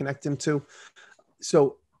friends that I connect him to.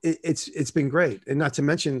 So it's been great. And not to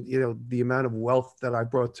mention, the amount of wealth that I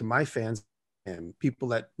brought to my fans and people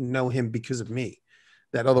that know him because of me,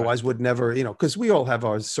 that otherwise would never, because we all have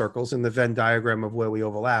our circles, and the Venn diagram of where we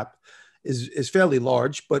overlap is fairly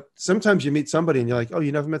large. But sometimes you meet somebody and you're like, oh,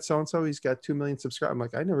 you never met so-and-so? He's got 2 million subscribers. I'm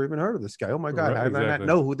like, I never even heard of this guy. Oh my God. How did I not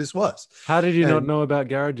know who this was? How did you not know about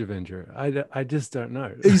Garage Avenger? I just don't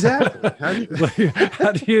know. Exactly.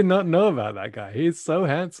 How do you not know about that guy? He's so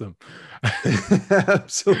handsome.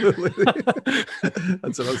 Absolutely.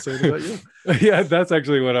 That's what I was saying about you. Yeah, that's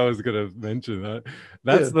actually what I was going to mention.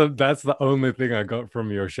 That's the only thing I got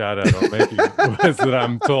from your shout out on making was that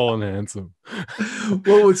I'm tall and handsome.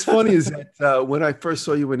 Well, what's funny is that when I first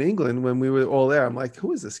saw you in England, when we were all there, I'm like,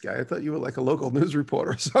 who is this guy? I thought you were like a local news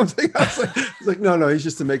reporter or something. I was like, no, he's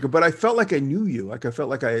just a maker. But I felt like I knew you. Like I felt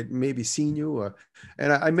like I had maybe seen you,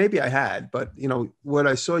 and I maybe I had. But when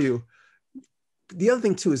I saw you, the other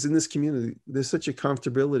thing too is in this community, there's such a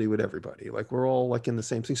comfortability with everybody. Like we're all like in the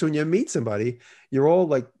same thing. So when you meet somebody, you're all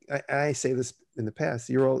like, I say this in the past,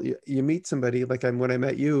 you meet somebody like when I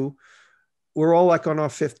met you, we're all like on our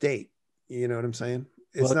 5th date. You know what I'm saying?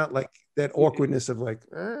 It's not like that awkwardness of like,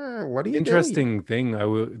 what are you interesting doing? Thing. I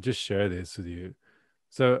will just share this with you.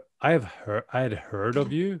 So I had heard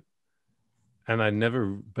of you, and I'd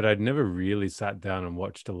never really sat down and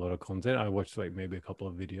watched a lot of content. I watched like maybe a couple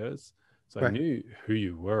of videos. So I knew who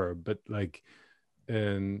you were, but like,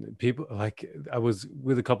 and people like I was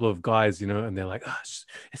with a couple of guys, and they're like, "Oh,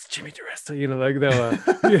 it's Jimmy Diresta," like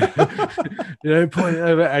they were, pointing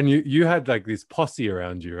over, and you had like this posse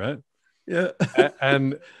around you, right? Yeah.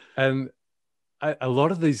 And a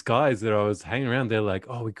lot of these guys that I was hanging around, they're like,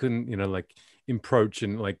 "Oh, we couldn't, like approach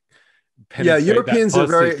and like." Europeans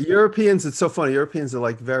are Europeans. It's so funny. Europeans are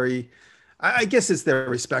like very. I guess it's their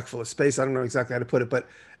respectful of space. I don't know exactly how to put it, but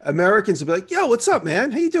Americans will be like, yo, what's up,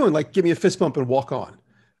 man? How you doing? Like, give me a fist bump and walk on.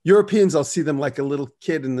 Europeans, I'll see them like a little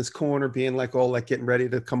kid in this corner being like all like getting ready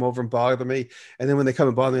to come over and bother me. And then when they come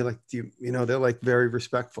and bother me, like, they're like very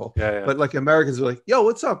respectful. Yeah. But like Americans are like, yo,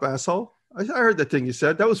 what's up, asshole? I heard that thing you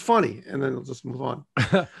said. That was funny. And then they'll just move on.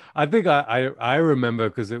 I think I remember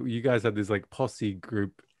because you guys had this like posse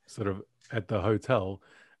group sort of at the hotel.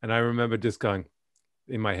 And I remember just going,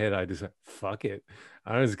 in my head, I just said, fuck it.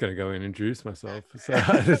 I'm just going to go in and introduce myself. So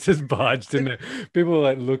I just barged in there. People were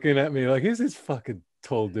like looking at me like, who's this fucking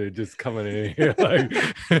tall dude just coming in here, like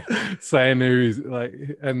saying who's like,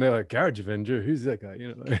 and they're like, Garage Avenger, who's that guy?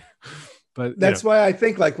 Like, but that's why I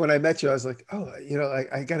think like when I met you, I was like, oh,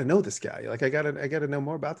 I got to know this guy. Like I got to know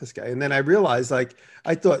more about this guy. And then I realized, like,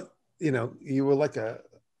 I thought, you were like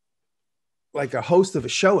a host of a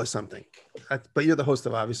show or something, but you're the host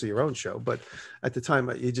of obviously your own show. But at the time,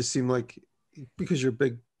 you just seemed like, because you're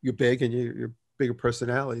big and you're bigger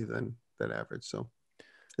personality than average. So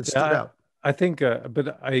it stood out. I think,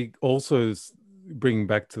 but I also bring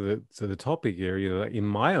back to the topic here, in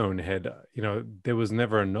my own head, there was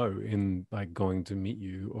never a no in like going to meet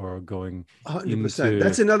you or going 100%.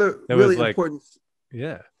 That's another really important.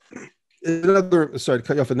 Yeah. Sorry to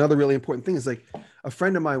cut you off. Another really important thing is like a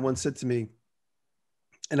friend of mine once said to me,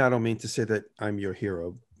 and I don't mean to say that I'm your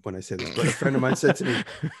hero when I say this, but a friend of mine said to me,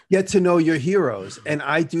 get to know your heroes. And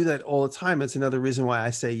I do that all the time. It's another reason why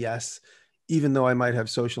I say yes, even though I might have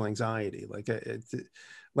social anxiety.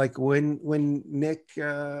 Like when Nick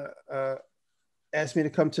asked me to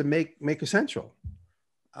come to Maker Central,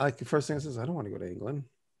 like the first thing I says, I don't want to go to England.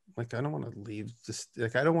 Like, I don't want to leave this.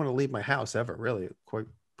 Like, I don't want to leave my house ever, really, quite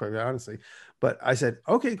honestly. But I said,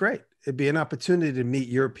 okay, great. It'd be an opportunity to meet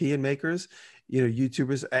European makers,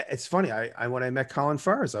 YouTubers. It's funny. When I met Colin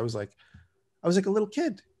Furs, I was like a little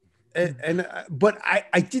kid. But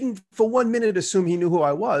I didn't for 1 minute assume he knew who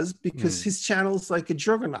I was, because his channel's like a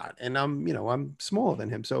juggernaut, and I'm smaller than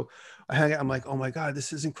him. So I'm like, oh my God,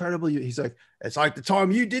 this is incredible. He's like, it's like the time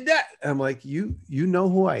you did that. And I'm like, you know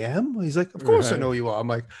who I am? He's like, of course I know who you are. I'm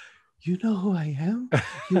like, you know who I am?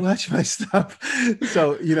 You watch my stuff.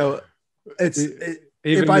 So,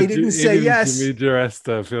 if I didn't say yes, Jimmy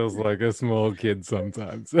Diresta feels like a small kid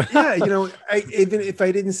sometimes. Yeah, even if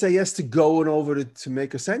I didn't say yes to going over to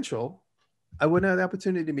Maker Central, I wouldn't have the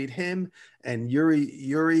opportunity to meet him. And Yuri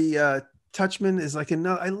Touchman is like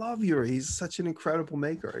I love Yuri. He's such an incredible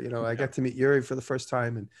maker. I got to meet Yuri for the first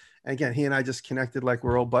time, and again, he and I just connected like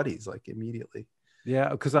we're old buddies, like immediately. Yeah,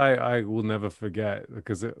 because I will never forget,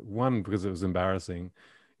 because it was embarrassing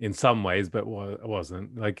in some ways, but it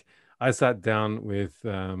wasn't. Like, I sat down with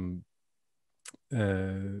Bob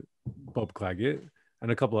Claggett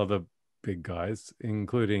and a couple other big guys,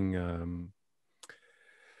 including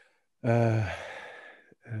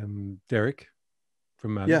Derek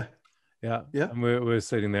from Man. Yeah. And we're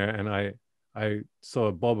sitting there, and I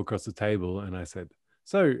saw Bob across the table, and I said,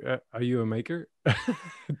 so are you a maker?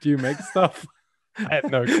 Do you make stuff? I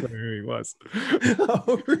had no clue who he was.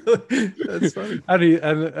 Oh, really? That's funny.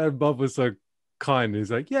 And Bob was so kind.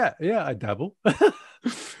 He's like, yeah, I dabble.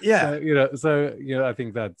 Yeah. So I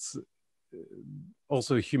think that's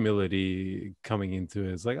also humility coming into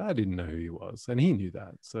it. It's like, I didn't know who he was, and he knew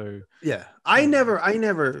that. So yeah, I never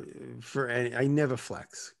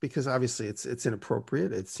flex, because obviously it's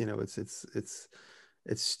inappropriate. It's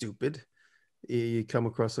stupid. You come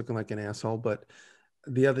across looking like an asshole. But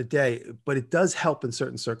the other day, it does help in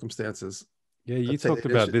certain circumstances. Yeah, you talked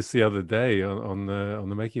about this the other day on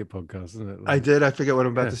the Making It podcast, isn't it? I did. I forget what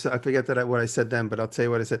I'm about to say. I forget what I said then, but I'll tell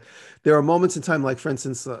you what I said. There are moments in time, like for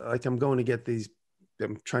instance, like I'm trying to get these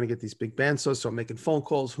big bandsaws, so I'm making phone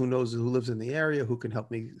calls. Who knows who lives in the area, who can help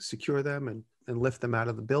me secure them and lift them out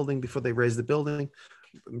of the building before they raise the building,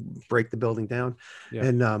 break the building down. Yeah.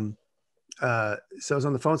 And so I was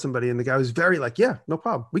on the phone with somebody, and the guy was very like, yeah, no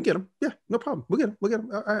problem. We get them. Yeah, no problem. We get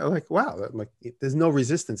them. I'm like, wow. I'm like, there's no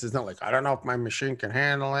resistance. It's not like, I don't know if my machine can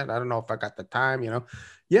handle it. I don't know if I got the time,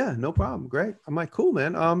 Yeah, no problem. Great. I'm like, cool,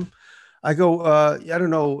 man. I go, I don't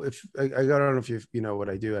know if I don't know if you know what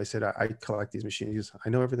I do. I said, I collect these machines. He goes, I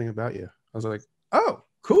know everything about you. I was like, oh,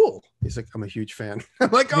 cool. He's like, I'm a huge fan.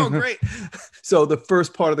 I'm like, oh, great. So the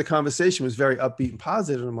first part of the conversation was very upbeat and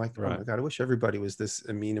positive. And I'm like, oh my God, I wish everybody was this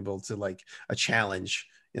amenable to like a challenge.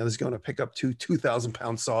 This going to pick up 2,000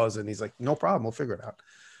 pound saws. And he's like, no problem. We'll figure it out.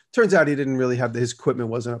 Turns out he didn't really have his equipment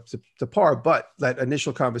wasn't up to par, but that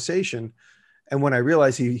initial conversation. And when I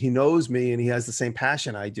realized he knows me and he has the same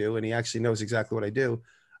passion I do, and he actually knows exactly what I do,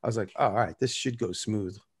 I was like, oh, all right, this should go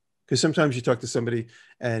smooth. Because sometimes you talk to somebody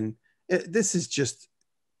and this is just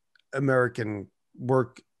American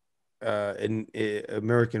work and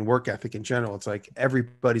American work ethic in general. It's like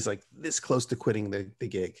everybody's like this close to quitting the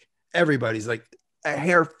gig. Everybody's like a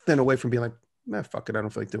hair thin away from being like, nah, fuck it, I don't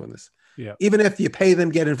feel like doing this. Yeah. Even if you pay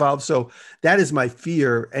them, get involved. So that is my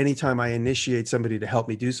fear anytime I initiate somebody to help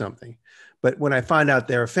me do something. But when I find out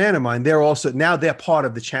they're a fan of mine, they're part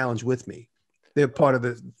of the challenge with me. They're part of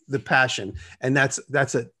the passion. And that's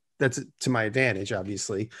that's to my advantage,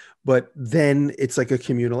 obviously. But then it's like a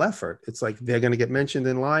communal effort. It's like they're going to get mentioned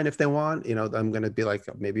in line if they want. I'm going to be like,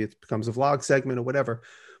 maybe it becomes a vlog segment or whatever.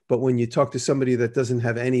 But when you talk to somebody that doesn't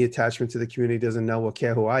have any attachment to the community, doesn't know or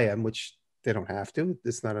care who I am, which they don't have to,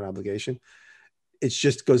 it's not an obligation. It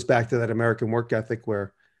just goes back to that American work ethic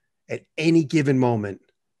where at any given moment,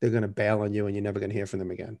 they're going to bail on you and you're never going to hear from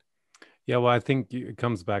them again. Yeah, well, I think it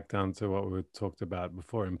comes back down to what we talked about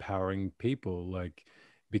before, empowering people. Like,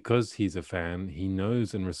 because he's a fan, he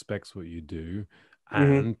knows and respects what you do,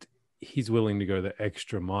 and he's willing to go the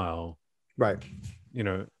extra mile. Right.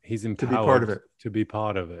 He's empowered to be part of it. To be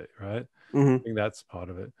part of it, right? Mm-hmm. I think that's part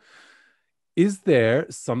of it. Is there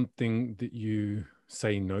something that you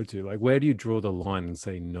say no to? Like, where do you draw the line and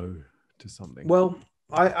say no to something? Well,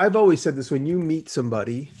 I've always said this: when you meet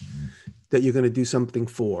somebody that you're going to do something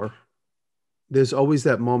for, there's always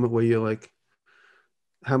that moment where you're like,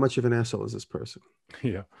 how much of an asshole is this person?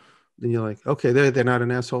 Yeah. Then you're like, okay, they're not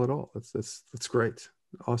an asshole at all. That's great.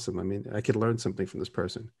 Awesome. I mean, I could learn something from this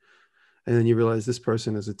person. And then you realize this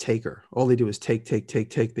person is a taker. All they do is take.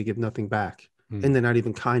 They give nothing back. And they're not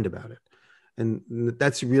even kind about it. And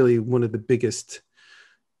that's really one of the biggest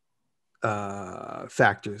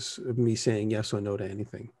factors of me saying yes or no to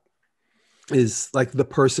anything, is like the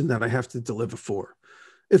person that I have to deliver for.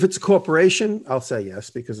 If it's a corporation, I'll say yes,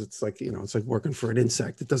 because it's like, it's like working for an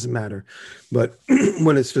insect. It doesn't matter. But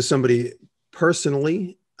when it's for somebody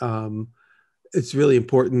personally, it's really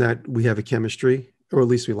important that we have a chemistry, or at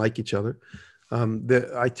least we like each other.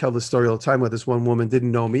 I tell the story all the time where this one woman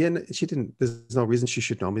didn't know me, and there's no reason she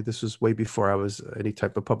should know me. This was way before I was any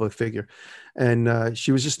type of public figure. And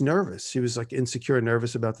she was just nervous. She was like insecure and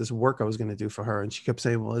nervous about this work I was going to do for her. And she kept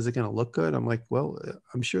saying, well, is it going to look good? I'm like, well,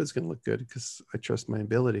 I'm sure it's going to look good because I trust my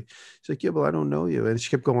ability. She's like, yeah, well, I don't know you. And she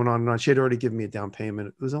kept going on and on. She had already given me a down payment.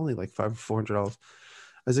 It was only like $400.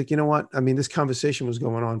 I was like, you know what? I mean, this conversation was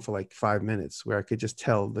going on for like 5 minutes where I could just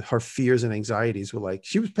tell that her fears and anxieties were like,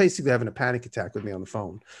 she was basically having a panic attack with me on the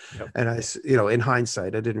phone. Yep. And in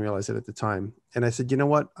hindsight, I didn't realize it at the time. And I said, you know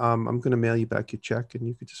what? I'm going to mail you back your check and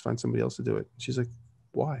you could just find somebody else to do it. She's like,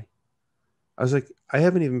 why? I was like, I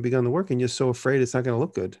haven't even begun the work and you're so afraid it's not going to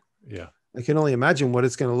look good. Yeah. I can only imagine what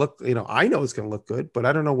it's going to look. I know it's going to look good, but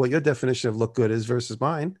I don't know what your definition of look good is versus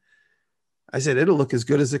mine. I said, it'll look as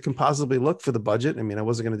good as it can possibly look for the budget. I mean, I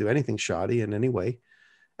wasn't going to do anything shoddy in any way.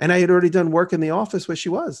 And I had already done work in the office where she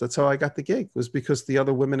was. That's how I got the gig, was because the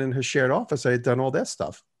other women in her shared office, I had done all that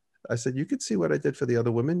stuff. I said, you could see what I did for the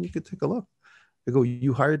other women. You could take a look. I go,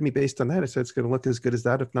 you hired me based on that. I said, it's going to look as good as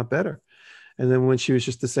that, if not better. And then when she was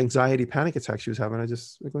just this anxiety panic attack she was having, I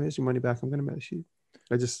go, here's your money back.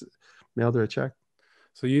 I just mailed her a check.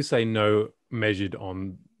 So you say no measured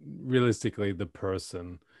on realistically the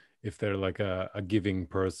person. If they're like a giving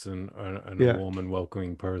person and a warm and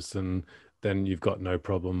welcoming person, then you've got no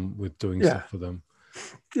problem with doing stuff for them.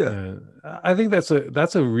 Yeah. I think that's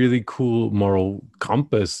a really cool moral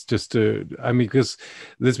compass, because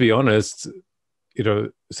let's be honest,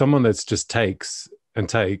 someone that's just takes,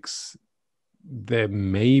 there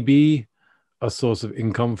may be a source of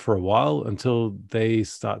income for a while until they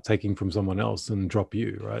start taking from someone else and drop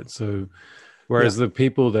you, right? So whereas the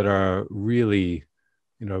people that are really,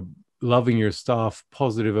 loving your staff,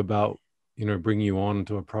 positive about, bringing you on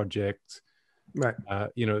to a project, right?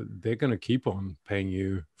 They're going to keep on paying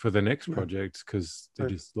you for the next project because they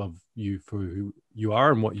just love you for who you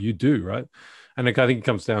are and what you do, right? And I think it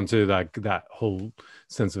comes down to that whole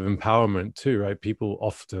sense of empowerment too, right? People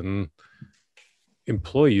often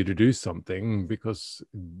employ you to do something because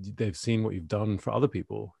they've seen what you've done for other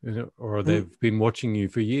people, or they've been watching you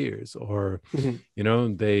for years, or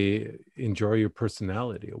they enjoy your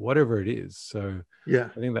personality or whatever it is. So I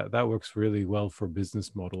think that works really well for a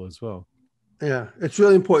business model as well. Yeah, it's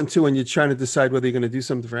really important too when you're trying to decide whether you're going to do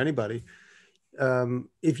something for anybody.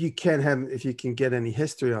 If you can get any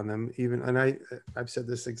history on them, and I've said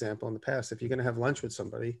this example in the past, if you're going to have lunch with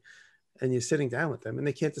somebody and you're sitting down with them and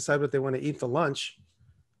they can't decide what they want to eat for lunch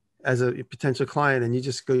as a potential client, and you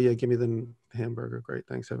just go, yeah, give me the hamburger. Great.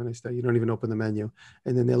 Thanks. Have a nice day. You don't even open the menu.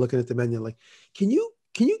 And then they're looking at the menu like, can you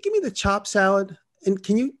give me the chopped salad? And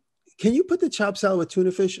can you put the chopped salad with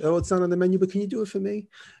tuna fish? Oh, it's not on the menu, but can you do it for me?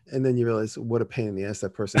 And then you realize what a pain in the ass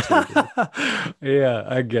that person's going to be. Yeah,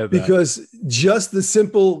 I get that. Because just the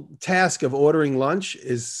simple task of ordering lunch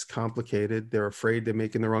is complicated. They're afraid they're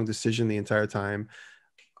making the wrong decision the entire time.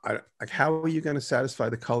 How are you going to satisfy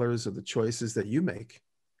the colors of the choices that you make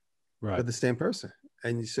for the same person?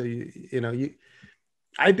 And so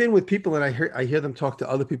I've been with people and I hear them talk to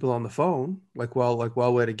other people on the phone,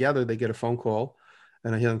 while we're together, they get a phone call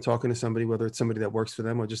and I hear them talking to somebody, whether it's somebody that works for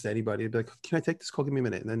them or just anybody, they'd be like, can I take this call? Give me a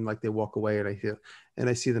minute. And then like they walk away, and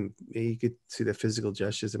I see them, you could see their physical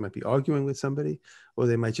gestures. They might be arguing with somebody, or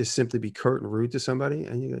they might just simply be curt and rude to somebody.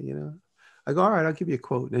 And you go, I go, all right, I'll give you a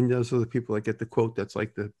quote. And those are the people that get the quote that's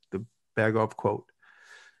like the bag off quote.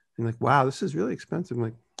 And like, wow, this is really expensive. I'm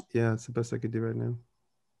like, yeah, it's the best I could do right now.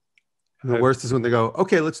 And the worst is when they go,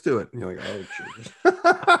 okay, let's do it. And you're like, oh, Jesus.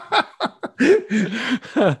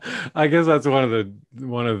 I guess that's one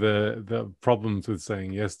of the problems with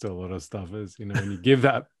saying yes to a lot of stuff is, when you give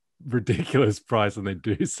that ridiculous price and they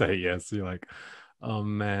do say yes, you're like, oh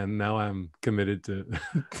man, now I'm committed to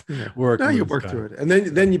working. Now you work through it. And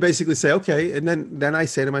then you basically say, okay. And then I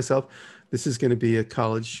say to myself, this is going to be a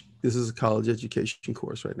college education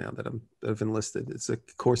course right now that I've enlisted. It's a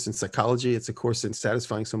course in psychology. It's a course in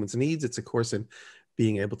satisfying someone's needs. It's a course in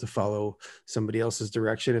being able to follow somebody else's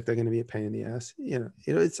direction if they're going to be a pain in the ass.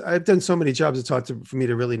 I've done so many jobs. It's hard for me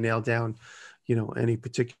to really nail down, any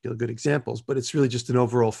particular good examples, but it's really just an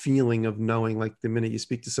overall feeling of knowing, like the minute you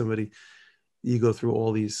speak to somebody, you go through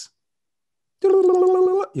all these,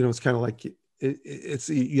 it's kind of like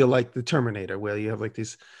you're like the Terminator, where you have like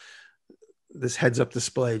this heads up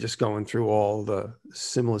display just going through all the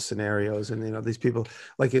similar scenarios. And, these people,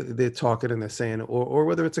 like they're talking and they're saying, or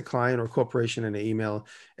whether it's a client or a corporation in an email,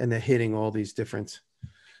 and they're hitting all these different,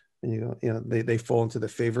 and they fall into the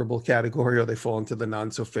favorable category, or they fall into the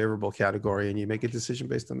not so favorable category. And you make a decision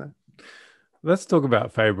based on that. Let's talk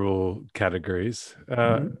about favorable categories.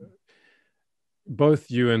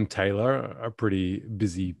 Both you and Taylor are pretty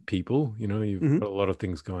busy people. You've got a lot of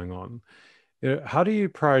things going on. How do you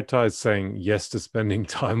prioritize saying yes to spending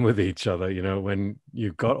time with each other, when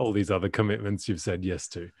you've got all these other commitments you've said yes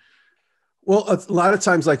to? Well, a lot of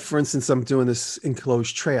times, like for instance, I'm doing this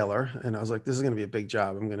enclosed trailer, and I was like, this is going to be a big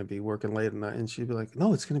job. I'm going to be working late at night. And she'd be like,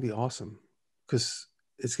 no, it's going to be awesome, because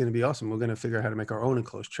it's going to be awesome. We're going to figure out how to make our own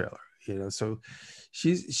enclosed trailer, So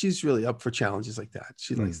she's really up for challenges like that.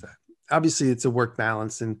 She likes that. Obviously it's a work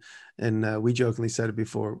balance, and we jokingly said it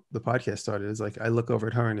before the podcast started. It's like, I look over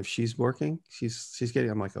at her, and if she's working, she's getting,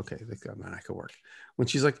 I'm like, okay, I could work. When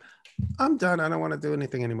she's like, I'm done, I don't want to do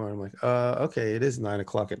anything anymore, I'm like, okay, it is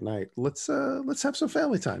 9:00 at night. Let's have some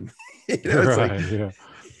family time. It's right, like, yeah.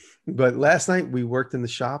 But last night we worked in the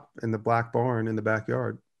shop in the black barn in the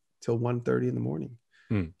backyard till 1:30 in the morning.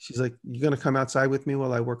 She's like, you gonna come outside with me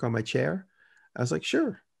while I work on my chair? I was like,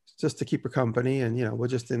 sure. Just to keep her company. And, we're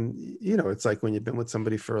just in, it's like when you've been with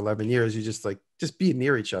somebody for 11 years, you just being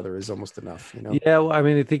near each other is almost enough, Yeah. Well, I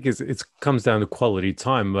mean, I think it comes down to quality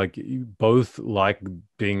time. Like, you both like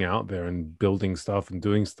being out there and building stuff and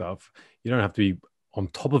doing stuff. You don't have to be on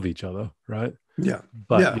top of each other, right? Yeah.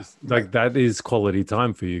 But that is quality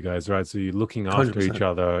time for you guys, right? So you're looking after 100%. each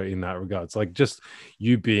other in that regard. It's like just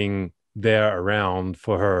you being there around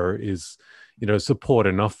for her is, support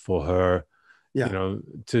enough for her.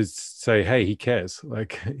 To say, hey, he cares,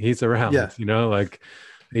 like he's around, like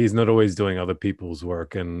he's not always doing other people's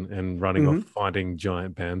work and running off finding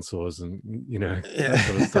giant bandsaws and, that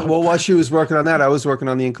sort of stuff. Well, while she was working on that, I was working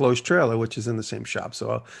on the enclosed trailer, which is in the same shop.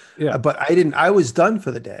 So, but I was done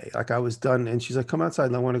for the day. Like I was done, and she's like, come outside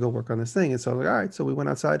and I want to go work on this thing. And so I was like, all right. So we went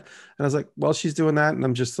outside, and I was like, well, she's doing that, and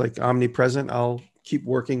I'm just like omnipresent. I'll keep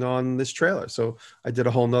working on this trailer. So I did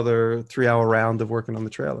a whole nother 3-hour round of working on the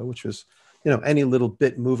trailer, which was, any little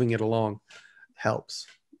bit moving it along helps.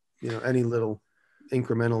 Any little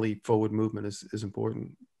incrementally forward movement is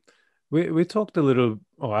important. We talked a little,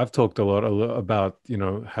 I've talked a lot about,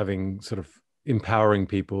 having sort of empowering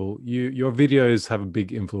people. Your videos have a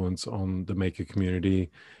big influence on the maker community.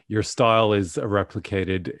 Your style is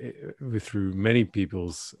replicated through many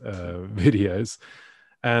people's videos.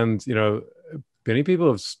 And, many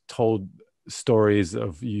people have told stories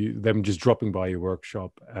of them just dropping by your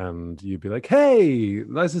workshop, and you'd be like, hey,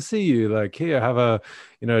 nice to see you, like, here, have a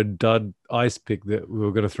dud ice pick that we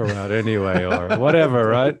were going to throw out anyway, or whatever,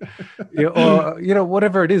 right? Or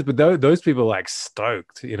whatever it is, but those people are like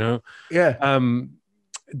stoked. Do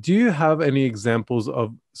you have any examples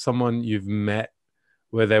of someone you've met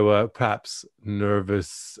where they were perhaps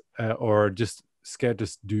nervous or just scared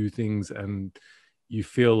to do things, and you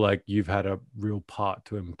feel like you've had a real part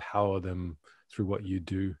to empower them through what you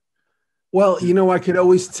do? Well, I could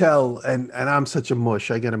always tell, and I'm such a mush.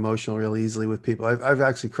 I get emotional really easily with people. I've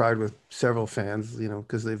actually cried with several fans,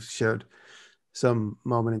 because they've shared some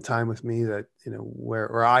moment in time with me that,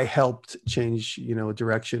 where I helped change, a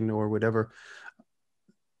direction or whatever.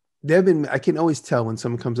 I can always tell when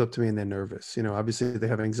someone comes up to me and they're nervous. Obviously they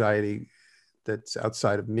have anxiety that's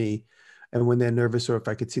outside of me. And when they're nervous, or if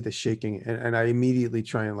I could see the shaking, and I immediately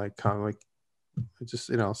try and like Just,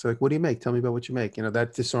 so like, what do you make? Tell me about what you make.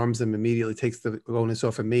 That disarms them immediately, takes the onus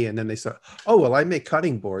off of me. And then they say, oh, well, I make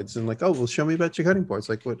cutting boards. And like, oh, well, show me about your cutting boards.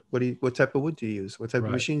 Like, what type of wood do you use? What type of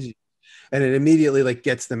machines do you use? And it immediately like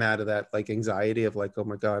gets them out of that like anxiety of like, oh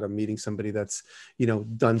my God, I'm meeting somebody that's,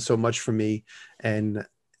 done so much for me. And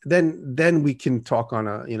then we can talk on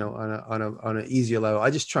on an easier level. I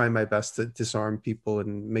just try my best to disarm people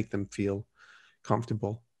and make them feel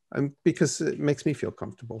comfortable. Because it makes me feel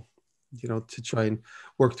comfortable. To try and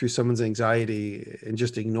work through someone's anxiety and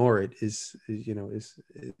just ignore it is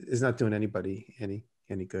not doing anybody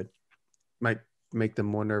any good. Might make them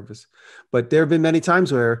more nervous. But there have been many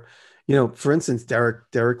times where, for instance,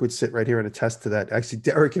 Derek would sit right here and attest to that. Actually,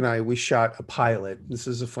 Derek and I, we shot a pilot. This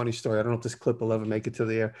is a funny story. I don't know if this clip will ever make it to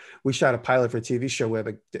the air. We shot a pilot for a TV show where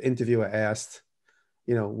the interviewer asked,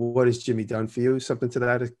 what has Jimmy done for you? Something to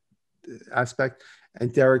that aspect.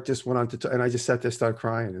 And Derek just went on to talk, and I just sat there, started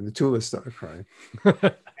crying, and the two of us started crying.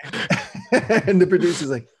 And the producer's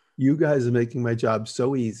like, you guys are making my job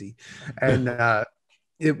so easy. And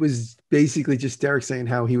it was basically just Derek saying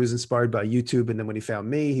how he was inspired by YouTube. And then when he found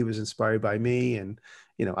me, he was inspired by me. And,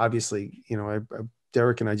 obviously,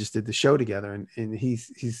 Derek and I just did the show together, and he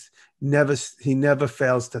never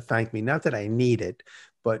fails to thank me. Not that I need it,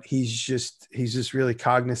 but he's just really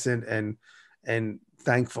cognizant and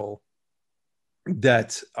thankful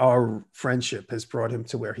that our friendship has brought him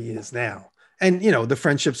to where he is now. And, the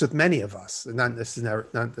friendships with many of us, not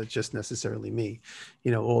just necessarily me,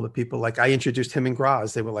 all the people, like I introduced him and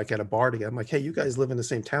Graz. They were like at a bar together. I'm like, hey, you guys live in the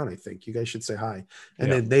same town. I think you guys should say hi.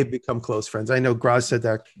 And then they've become close friends. I know Graz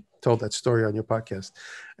told that story on your podcast.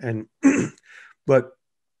 And, but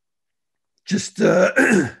just,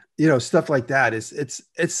 stuff like that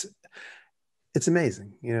it's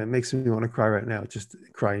amazing. It makes me want to cry right now, just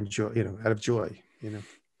cry in joy, out of joy,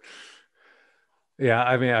 Yeah,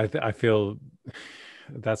 I mean, I feel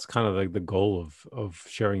that's kind of like the goal of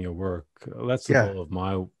sharing your work. That's the goal of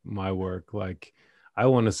my work. Like, I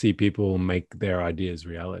want to see people make their ideas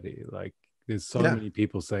reality. Like, there's so many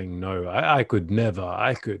people saying no. I could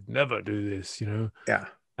never do this. Yeah.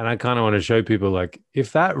 And I kind of want to show people, like,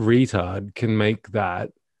 if that retard can make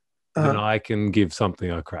that, then I can give something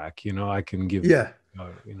a crack. I can give.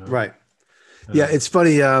 Right. Yeah, it's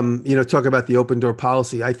funny, talk about the open door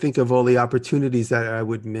policy. I think of all the opportunities that I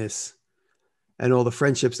would miss and all the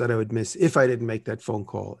friendships that I would miss if I didn't make that phone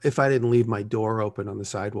call, if I didn't leave my door open on the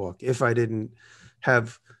sidewalk, if I didn't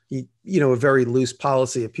have, a very loose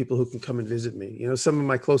policy of people who can come and visit me. Some of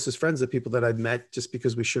my closest friends are people that I've met just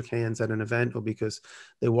because we shook hands at an event or because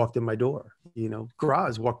they walked in my door.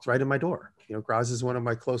 Graz walked right in my door. Graz is one of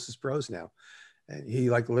my closest bros now. And he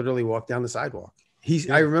like literally walked down the sidewalk.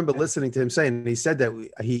 I remember listening to him saying, he said that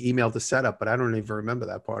he emailed the setup, but I don't even remember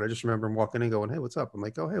that part. I just remember him walking in going, hey, what's up? I'm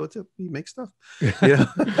like, oh, hey, what's up? You make stuff,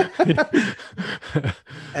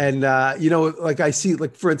 And, like I see,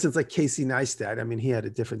 like, for instance, like Casey Neistat, I mean, he had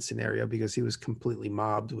a different scenario because he was completely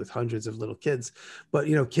mobbed with hundreds of little kids. But,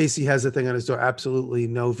 Casey has a thing on his door, absolutely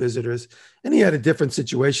no visitors. And he had a different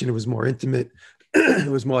situation. It was more intimate.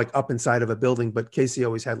 It was more like up inside of a building, but Casey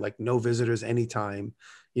always had like no visitors anytime,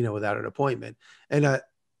 without an appointment. And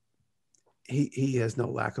he has no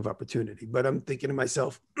lack of opportunity, but I'm thinking to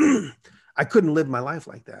myself, I couldn't live my life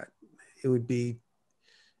like that. It would be,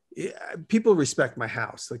 people respect my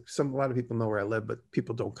house. Like a lot of people know where I live, but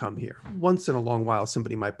people don't come here. Once in a long while,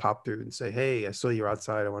 somebody might pop through and say, hey, I saw you're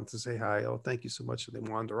outside. I wanted to say hi. Oh, thank you so much. And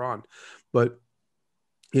they wander on. But,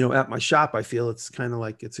 at my shop, I feel it's kind of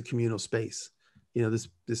like it's a communal space.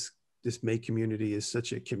 This May community is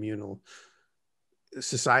such a communal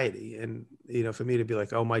society. And, for me to be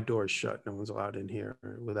like, oh, my door is shut, no one's allowed in here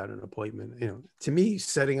without an appointment, to me,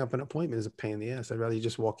 setting up an appointment is a pain in the ass. I'd rather you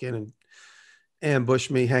just walk in and ambush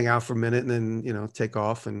me, hang out for a minute, and then, take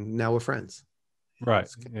off. And now we're friends. Right.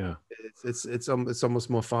 It's almost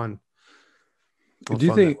more fun.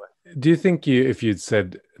 Do you think if you'd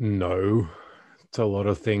said no to a lot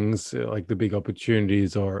of things, like the big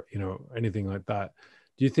opportunities or, anything like that,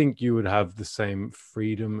 do you think you would have the same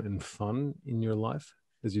freedom and fun in your life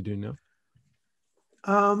as you do now?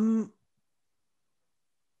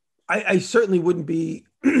 I certainly wouldn't be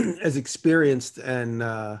as experienced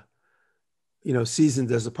and,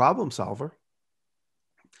 seasoned as a problem solver.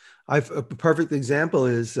 A perfect example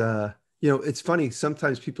is, it's funny.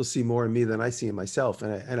 Sometimes people see more in me than I see in myself.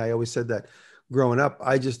 And I always said that growing up,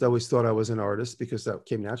 I just always thought I was an artist because that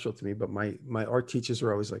came natural to me. But my art teachers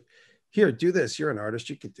were always like, here, do this. You're an artist.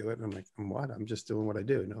 You could do it. And I'm like, I'm what? I'm just doing what I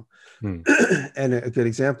do. And a good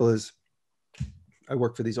example is I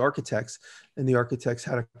work for these architects, and the architects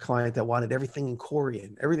had a client that wanted everything in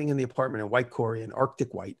Corian, everything in the apartment in white Corian,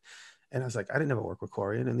 Arctic white. And I was like, I didn't ever work with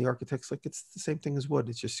Corian. And the architect's like, it's the same thing as wood.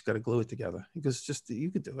 It's just got to glue it together. He goes, just,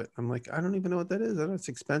 you could do it. I'm like, I don't even know what that is. I know it's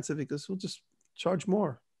expensive. He goes, we'll just charge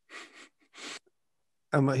more.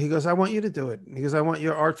 I'm like, he goes, I want you to do it. He goes, I want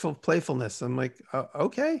your artful playfulness. I'm like,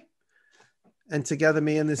 okay. And together,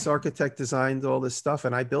 me and this architect designed all this stuff,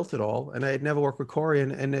 and I built it all. And I had never worked with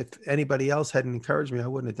Corian. And if anybody else hadn't encouraged me, I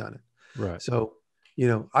wouldn't have done it. Right. So, you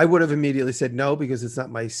know, I would have immediately said no because it's not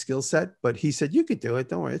my skill set. But he said, you could do it.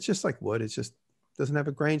 Don't worry. It's just like wood. It just doesn't have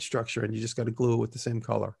a grain structure, and you just got to glue it with the same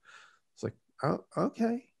color. It's like, oh,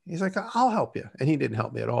 okay. He's like, I'll help you. And he didn't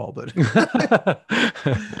help me at all. But,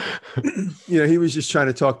 you know, he was just trying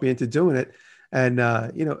to talk me into doing it. And,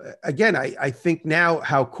 you know, again, I think now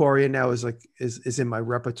how Corian now is like, is in my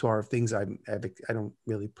repertoire of things I don't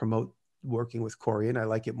really promote working with Corian. I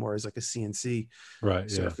like it more as like a CNC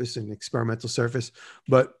surface and experimental surface.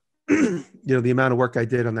 But, you know, the amount of work I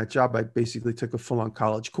did on that job, I basically took a full-on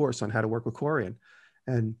college course on how to work with Corian.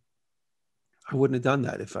 And I wouldn't have done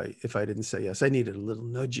that if I didn't say yes. I needed a little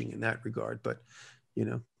nudging in that regard. But, you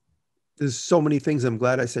know, there's so many things I'm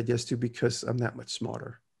glad I said yes to because I'm that much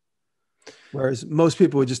smarter. Whereas most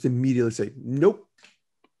people would just immediately say, nope,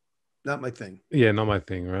 not my thing. Yeah, not my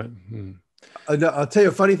thing, right? I'll tell you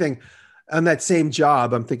a funny thing. On that same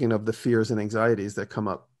job, I'm thinking of the fears and anxieties that come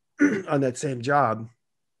up. On that same job,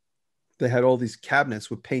 they had all these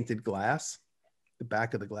cabinets with painted glass. The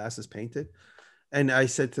back of the glass is painted. And I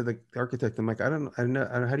said to the architect, I'm like, I don't know.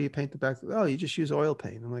 How do you paint the back? Oh, you just use oil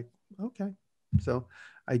paint. I'm like, okay. So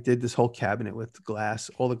I did this whole cabinet with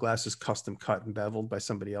glass. All the glass is custom cut and beveled by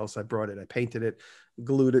somebody else. I brought it, I painted it,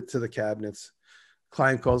 glued it to the cabinets.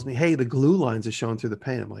 Client calls me, hey, the glue lines are showing through the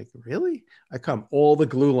paint. I'm like, really? All the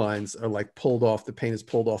glue lines are like pulled off. The paint is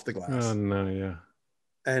pulled off the glass. Oh no, yeah.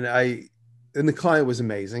 And the client was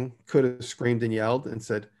amazing. Could have screamed and yelled and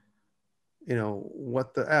said, you know,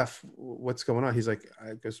 what the F, what's going on? He's like,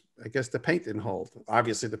 I guess the paint didn't hold.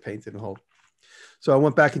 Obviously the paint didn't hold. So I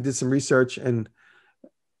went back and did some research and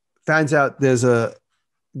finds out there's a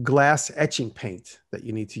glass etching paint that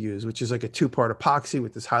you need to use, which is like a 2-part epoxy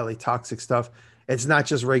with this highly toxic stuff. It's not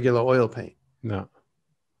just regular oil paint. No.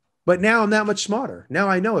 But now I'm that much smarter. Now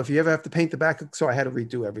I know if you ever have to paint the back. So I had to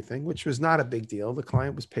redo everything, which was not a big deal. The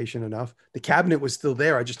client was patient enough. The cabinet was still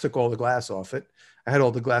there. I just took all the glass off it. I had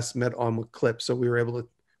all the glass met on with clips. So we were able to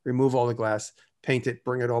remove all the glass, paint it,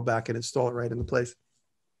 bring it all back and install it right into place.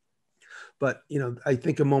 But, you know, I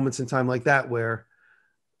think of moments in time like that where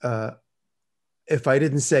if I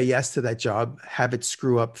didn't say yes to that job, have it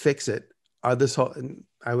screw up, fix it, I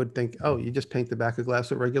would think, oh, you just paint the back of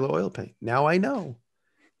glass with regular oil paint. Now I know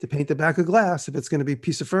to paint the back of glass, if it's going to be a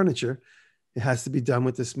piece of furniture, it has to be done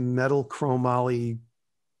with this metal chromoly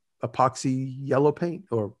epoxy yellow paint,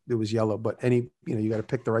 or it was yellow, but you got to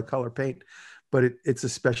pick the right color paint. But it's a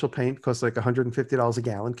special paint, costs like $150 a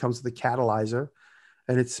gallon, comes with a catalyzer,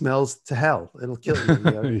 and it smells to hell. It'll kill you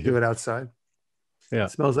when you do it outside. Yeah.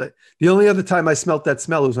 It smells like, the only other time I smelled that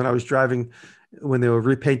smell was when I was driving, when they were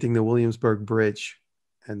repainting the Williamsburg Bridge,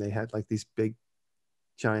 and they had like these big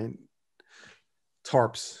giant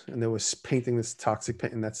tarps, and they was painting this toxic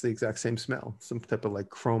paint, and that's the exact same smell. Some type of like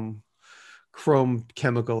chrome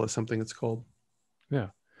chemical or something it's called. Yeah.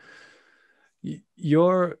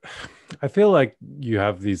 I feel like you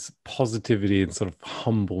have these positivity and sort of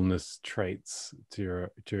humbleness traits to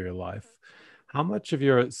your life. How much of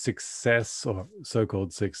your success, or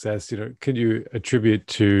so-called success, can you attribute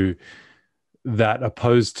to that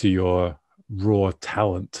opposed to your raw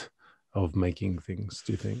talent of making things,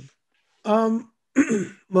 do you think?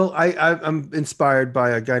 Well, I'm inspired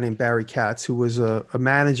by a guy named Barry Katz, who was a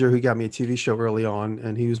manager who got me a TV show early on,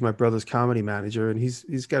 and he was my brother's comedy manager, and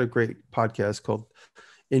he's got a great podcast called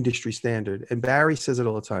Industry Standard. And Barry says it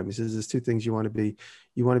all the time. He says there's 2 things you want to be.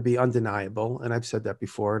 You want to be undeniable, and I've said that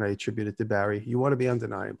before, and I attribute it to Barry. You want to be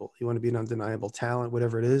undeniable. You want to be an undeniable talent,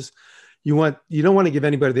 whatever it is. You don't want to give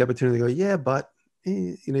anybody the opportunity to go, yeah, but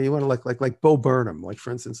you want to like Bo Burnham, like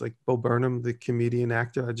for instance, like Bo Burnham, the comedian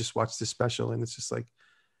actor. I just watched this special, and it's just like,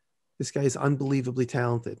 this guy is unbelievably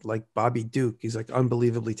talented. Like Bobby Duke, he's like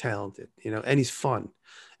unbelievably talented, and he's fun.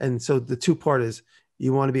 And so the 2-part is,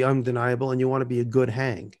 you want to be undeniable and you want to be a good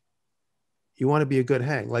hang. You want to be a good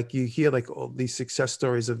hang. Like you hear like all these success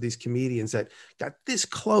stories of these comedians that got this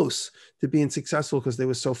close to being successful because they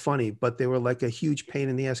were so funny, but they were like a huge pain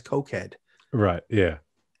in the ass cokehead. Right. Yeah.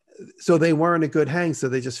 So they weren't a good hang. So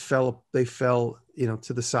they just fell, to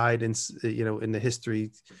the side in the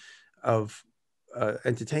history of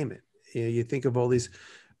entertainment. You think of all these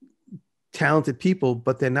talented people,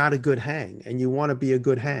 but they're not a good hang, and you want to be a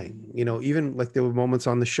good hang. Even like there were moments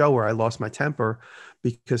on the show where I lost my temper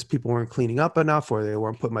because people weren't cleaning up enough or they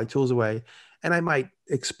weren't putting my tools away. And I might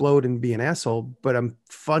explode and be an asshole, but I'm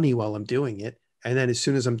funny while I'm doing it. And then as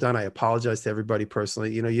soon as I'm done, I apologize to everybody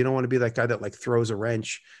personally. You know, you don't want to be that guy that like throws a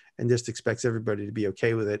wrench and just expects everybody to be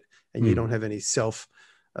okay with it. And you don't have any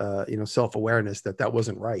self-awareness that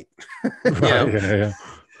wasn't right. Right. Yeah.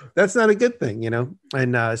 That's not a good thing,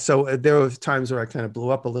 And so there were times where I kind of blew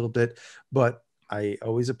up a little bit, but I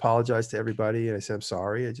always apologize to everybody. And I said, I'm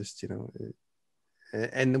sorry. I just,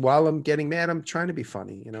 and while I'm getting mad, I'm trying to be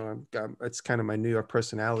funny. It's kind of my New York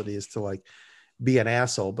personality is to like be an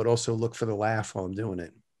asshole, but also look for the laugh while I'm doing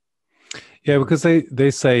it. Yeah, because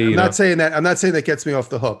they say I'm not saying that gets me off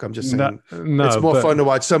the hook. I'm just saying it's more fun to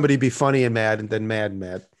watch somebody be funny and mad than mad and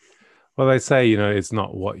mad. Well, they say, it's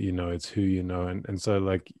not what you know, it's who you know. And so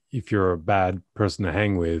like if you're a bad person to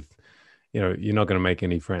hang with, you're not going to make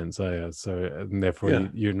any friends. So and therefore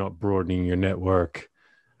you're not broadening your network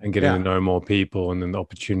and getting to know more people, and then the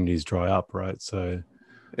opportunities dry up, right? So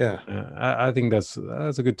I think that's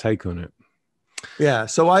a good take on it. Yeah.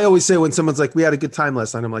 So I always say when someone's like, we had a good time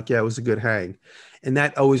last night, I'm like, yeah, it was a good hang. And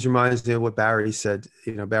that always reminds me of what Barry said.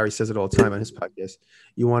 Barry says it all the time on his podcast.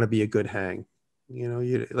 You want to be a good hang. You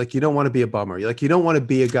don't want to be a bummer. You don't want to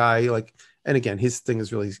be a guy and again, his thing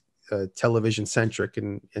is really television centric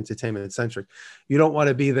and entertainment centric. You don't want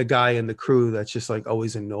to be the guy in the crew that's just like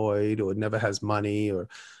always annoyed or never has money or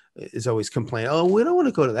is always complaining. Oh, we don't want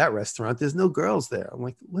to go to that restaurant. There's no girls there. I'm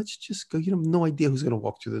like, let's just go. You have no idea who's going to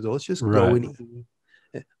walk through the door. Let's just go and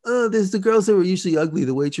eat. Oh, there's the girls that were usually ugly.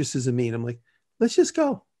 The waitresses are mean. I'm like, let's just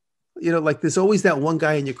go. There's always that one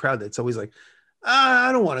guy in your crowd that's always like,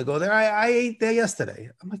 I don't want to go there. I ate there yesterday.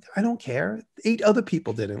 I'm like, I don't care. 8 other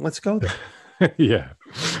people didn't. Let's go there. Yeah.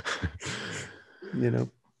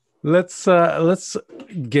 Let's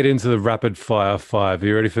get into the rapid fire 5. Are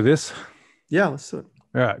you ready for this? Yeah, let's do it.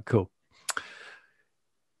 All right, cool.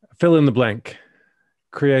 Fill in the blank.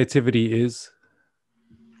 Creativity is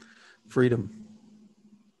freedom.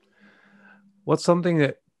 What's something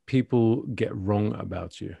that people get wrong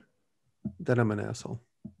about you? That I'm an asshole.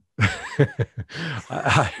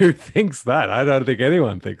 Who thinks that? I don't think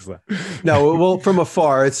anyone thinks that. No, well, from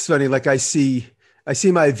afar, it's funny. Like I see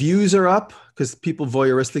my views are up because people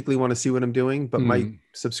voyeuristically want to see what I'm doing, but my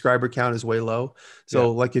subscriber count is way low.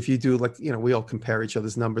 So like if you do we all compare each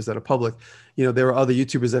other's numbers that are public, there are other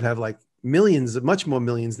YouTubers that have like millions, much more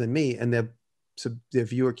millions than me. And their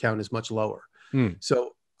viewer count is much lower.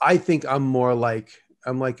 So I think I'm like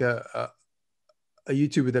a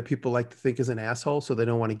YouTuber that people like to think is an asshole. So they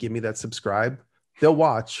don't want to give me that subscribe. They'll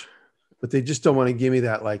watch, but they just don't want to give me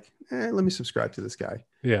that let me subscribe to this guy.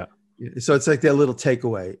 Yeah. So it's like their little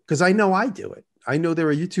takeaway because I know I do it. I know there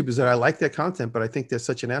are YouTubers that I like their content, but I think they're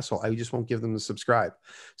such an asshole. I just won't give them the subscribe.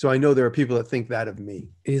 So I know there are people that think that of me.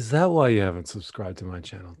 Is that why you haven't subscried to my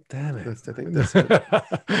channel? Damn it. I think that's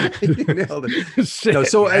it. You nailed it. Shit, no,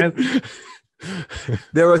 so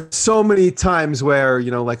there are so many times where,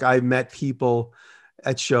 I met people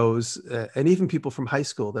at shows and even people from high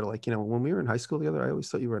school that are like, when we were in high school together, I always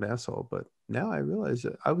thought you were an asshole, but now I realize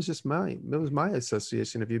that I was just it was my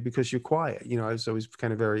association of you because you're quiet. I was always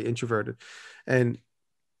kind of very introverted, and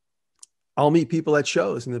I'll meet people at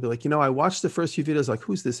shows and they'll be like, I watched the first few videos, like,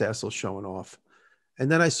 who's this asshole showing off?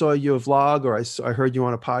 And then I saw your vlog or I heard you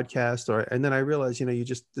on a podcast and then I realized,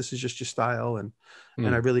 this is just your style. And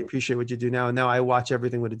I really appreciate what you do now. And now I watch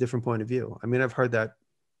everything with a different point of view. I mean, I've heard that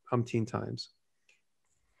umpteen times.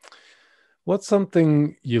 What's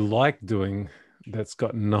something you like doing that's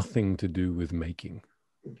got nothing to do with making?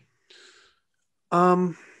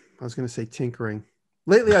 I was going to say tinkering.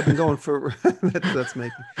 Lately, I've been going for that's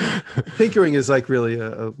making. Tinkering is like really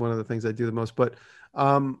one of the things I do the most. But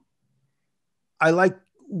I like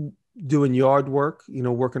doing yard work.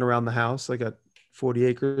 Working around the house. I got 40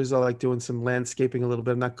 acres. I like doing some landscaping a little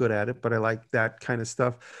bit. I'm not good at it, but I like that kind of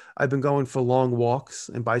stuff. I've been going for long walks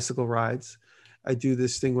and bicycle rides. I do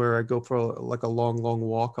this thing where I go for a long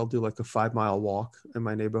walk. I'll do like a 5-mile walk in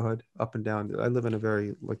my neighborhood up and down. I live in a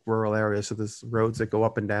very rural area. So there's roads that go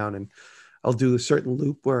up and down, and I'll do a certain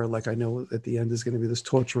loop where I know at the end is going to be this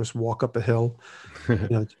torturous walk up a hill,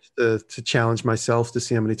 just to challenge myself to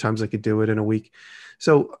see how many times I could do it in a week.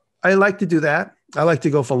 So I like to do that. I like to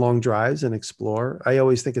go for long drives and explore. I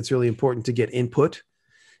always think it's really important to get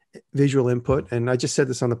visual input. And I just said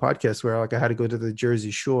this on the podcast where I had to go to the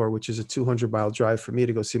Jersey Shore, which is a 200-mile drive for me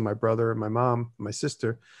to go see my brother and my mom, my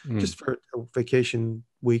sister, just for a vacation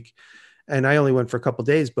week. And I only went for a couple of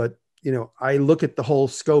days, but I look at the whole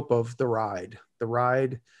scope of the ride,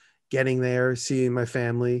 getting there, seeing my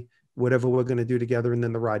family, whatever we're going to do together. And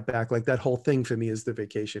then the ride back, like that whole thing for me is the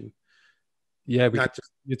vacation. Yeah, because not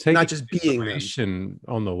just you're taking being them. inspiration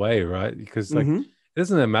on the way, right? Because like Mm-hmm. it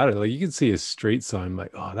doesn't matter. Like you can see a street sign,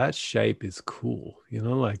 like, oh, that shape is cool. You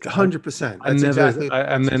know, like 100%. I That's never, exactly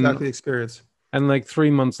and then the experience. and like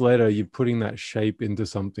 3 months later, you're putting that shape into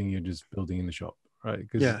something you're just building in the shop, right?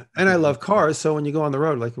 Because Yeah, and I love cars. So when you go on the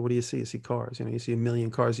road, like, what do you see? You see cars. You know, you see a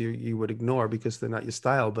million cars you would ignore because they're not your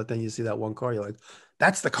style. But then you see that one car, you're like,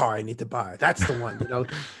 that's the car I need to buy. That's the one. You know,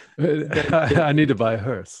 I need to buy a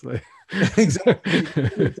hearse. Like, exactly.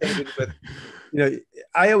 But you know,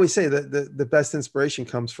 I always say that the best inspiration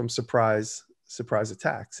comes from surprise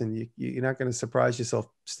attacks, and you're not going to surprise yourself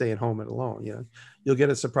staying home and alone. You know, you'll get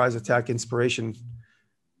a surprise attack inspiration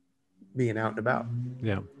being out and about.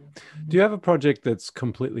 yeah. Do you have a project that's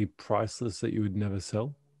completely priceless that you would never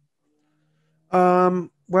sell?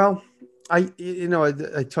 Well,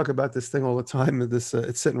 I talk about this thing all the time. This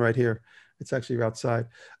it's sitting right here. It's actually outside.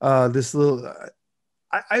 This little.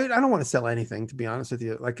 I don't want to sell anything, to be honest with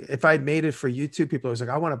you. Like if I made it for YouTube, people are always like,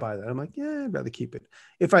 I want to buy that. I'm like, yeah, I'd rather keep it.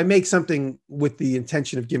 If I make something with the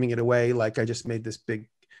intention of giving it away, like I just made this big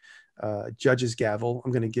judge's gavel,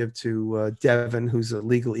 I'm going to give to Devin, who's a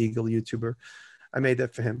Legal Eagle YouTuber. I made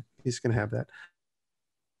that for him. He's going to have that.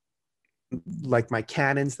 Like my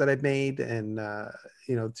cannons that I've made, and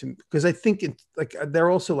because I think like they're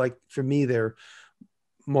also like, for me, they're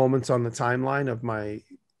moments on the timeline of my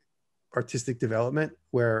artistic development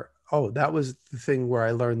where, oh, that was the thing where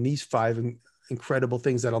I learned these 5 incredible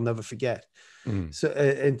things that I'll never forget.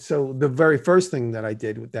 So the very first thing that I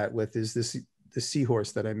did with is the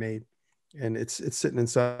seahorse that I made, and it's sitting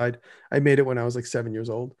inside. I made it when I was like 7 years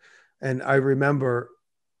old, and I remember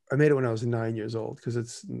I made it when I was 9 years old because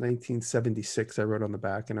it's 1976. I wrote on the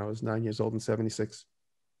back, and I was 9 years old in 76.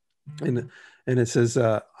 And it says,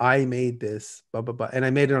 I made this, blah, blah, blah. And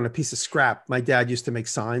I made it on a piece of scrap. My dad used to make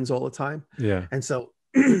signs all the time. Yeah. And so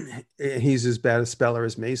he's as bad a speller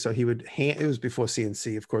as me. So he would it was before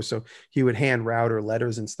CNC, of course. So he would hand router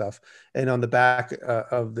letters and stuff. And on the back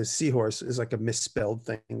of the seahorse is like a misspelled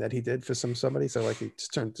thing that he did for somebody. So like he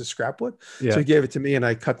just turned to scrap wood. Yeah. So he gave it to me and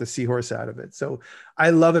I cut the seahorse out of it. So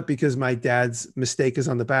I love it because my dad's mistake is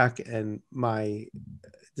on the back and my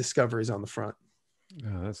discovery is on the front.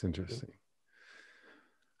 Oh, that's interesting.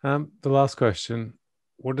 The last question: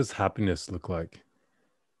 what does happiness look like?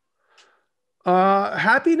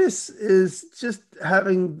 Happiness is just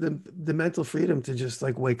having the mental freedom to just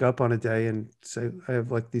like wake up on a day and say, I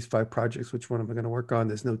have like these 5 projects. Which one am I going to work on?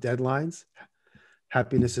 There's no deadlines.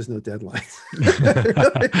 Happiness is no deadlines.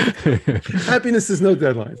 Happiness is no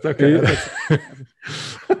deadlines. Okay.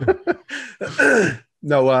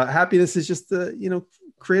 No, happiness is just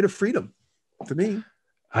creative freedom for me.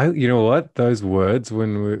 You know what? Those words,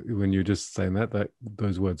 when you're just saying that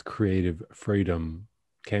those words, creative freedom,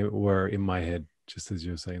 were in my head just as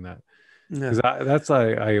you're saying that. Because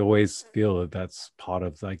I always feel that's part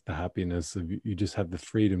of like the happiness of you just have the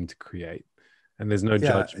freedom to create, and there's no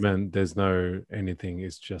judgment, there's no anything.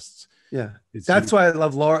 It's just That's why I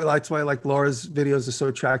love Laura. That's why I like Laura's videos are so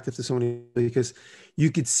attractive to so many, because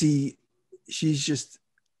you could see she's just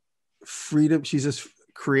freedom. She's just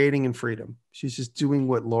creating in freedom. She's just doing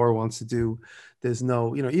what Laura wants to do. There's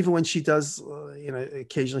no, even when she does,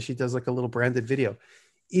 occasionally she does like a little branded video.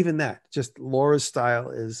 Even that, just Laura's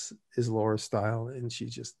style is Laura's style, and she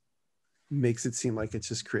just makes it seem like it's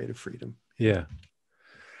just creative freedom. Yeah.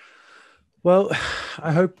 Well,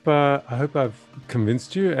 I hope I've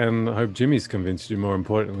convinced you, and I hope Jimmy's convinced you, more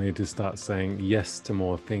importantly, to start saying yes to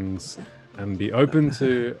more things and be open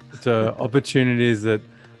to opportunities that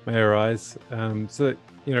may arise, so that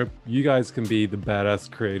you guys can be the badass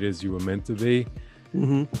creators you were meant to be.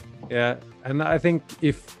 Mm-hmm. Yeah, and I think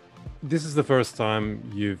if this is the first time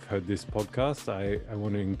you've heard this podcast, I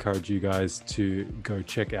want to encourage you guys to go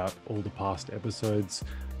check out all the past episodes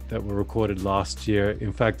that were recorded last year.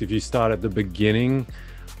 In fact, if you start at the beginning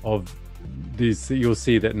of this, you'll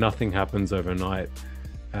see that nothing happens overnight.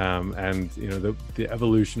 And the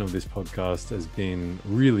evolution of this podcast has been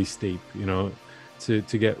really steep, to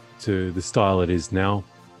get to the style it is now.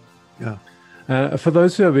 Yeah. For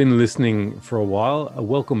those who have been listening for a while,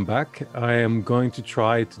 welcome back. I am going to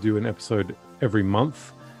try to do an episode every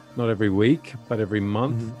month, not every week, but every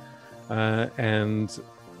month. Mm-hmm. And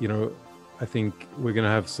I think we're going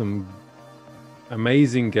to have some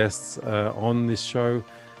amazing guests on this show.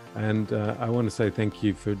 And I want to say thank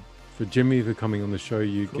you for Jimmy for coming on the show.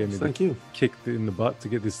 You gave me the kick in the butt to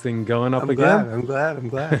get this thing going up again. I'm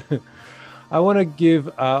glad. I want to give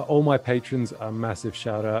all my patrons a massive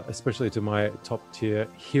shout out, especially to my top tier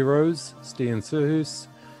heroes, Stian Serhus,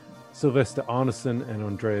 Sylvester Arneson, and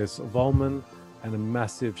Andreas Vollman. And a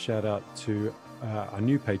massive shout out to our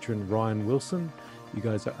new patron, Ryan Wilson. You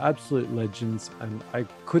guys are absolute legends, and I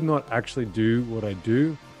could not actually do what I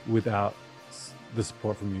do without the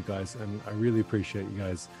support from you guys, and I really appreciate you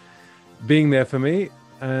guys being there for me.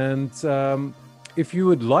 And if you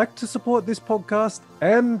would like to support this podcast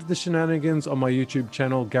and the shenanigans on my YouTube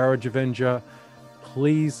channel, Garage Avenger,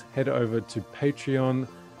 please head over to Patreon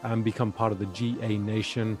and become part of the GA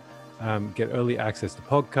Nation. Get early access to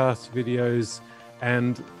podcast videos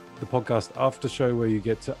and the podcast after show, where you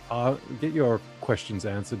get to get your questions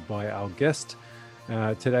answered by our guest.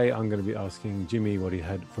 Today, I'm going to be asking Jimmy what he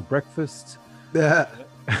had for breakfast.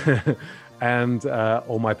 And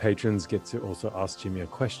all my patrons get to also ask Jimmy a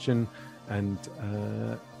question. And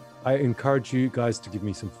I encourage you guys to give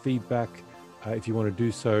me some feedback. If you want to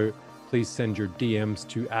do so, please send your DMs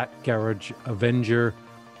to @GarageAvenger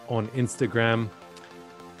on Instagram.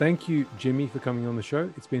 Thank you, Jimmy, for coming on the show.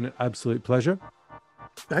 It's been an absolute pleasure.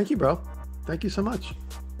 Thank you, bro. Thank you so much.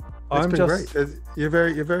 It's been great. You're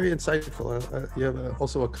very insightful. You have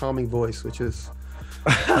also a calming voice, which is.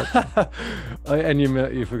 And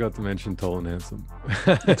you forgot to mention tall and handsome.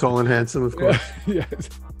 Tall and handsome, of course. Yes.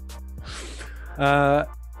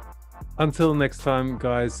 Until next time,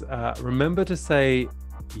 guys, remember to say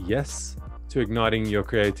yes to igniting your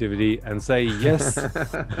creativity and say yes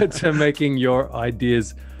to making your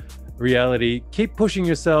ideas reality. Keep pushing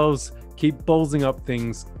yourselves, keep ballsing up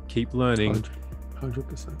things, keep learning.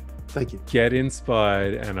 100%. Thank you. Get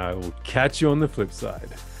inspired, and I will catch you on the flip side.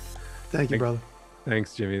 Thank you, brother.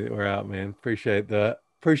 Thanks, Jimmy. We're out, man. Appreciate the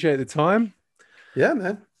time. Yeah,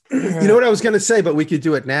 man. You know what I was going to say, but we could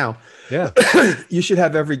do it now. Yeah. You should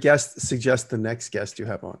have every guest suggest the next guest you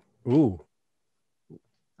have on. Ooh.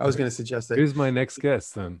 I was going to suggest that. Who's my next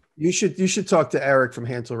guest then? You should talk to Eric from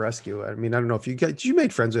Hansel Rescue. I mean, I don't know if you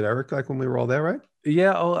made friends with Eric like when we were all there, right?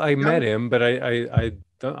 Yeah, I met him, but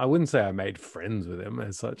I wouldn't say I made friends with him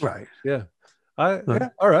as such. Right. Yeah. Yeah.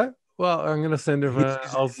 All right. Well, I'm gonna send him.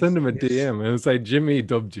 I'll send him a DM and say Jimmy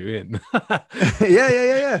dubbed you in.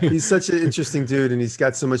 Yeah. He's such an interesting dude, and he's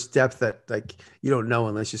got so much depth that like you don't know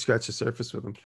unless you scratch the surface with him.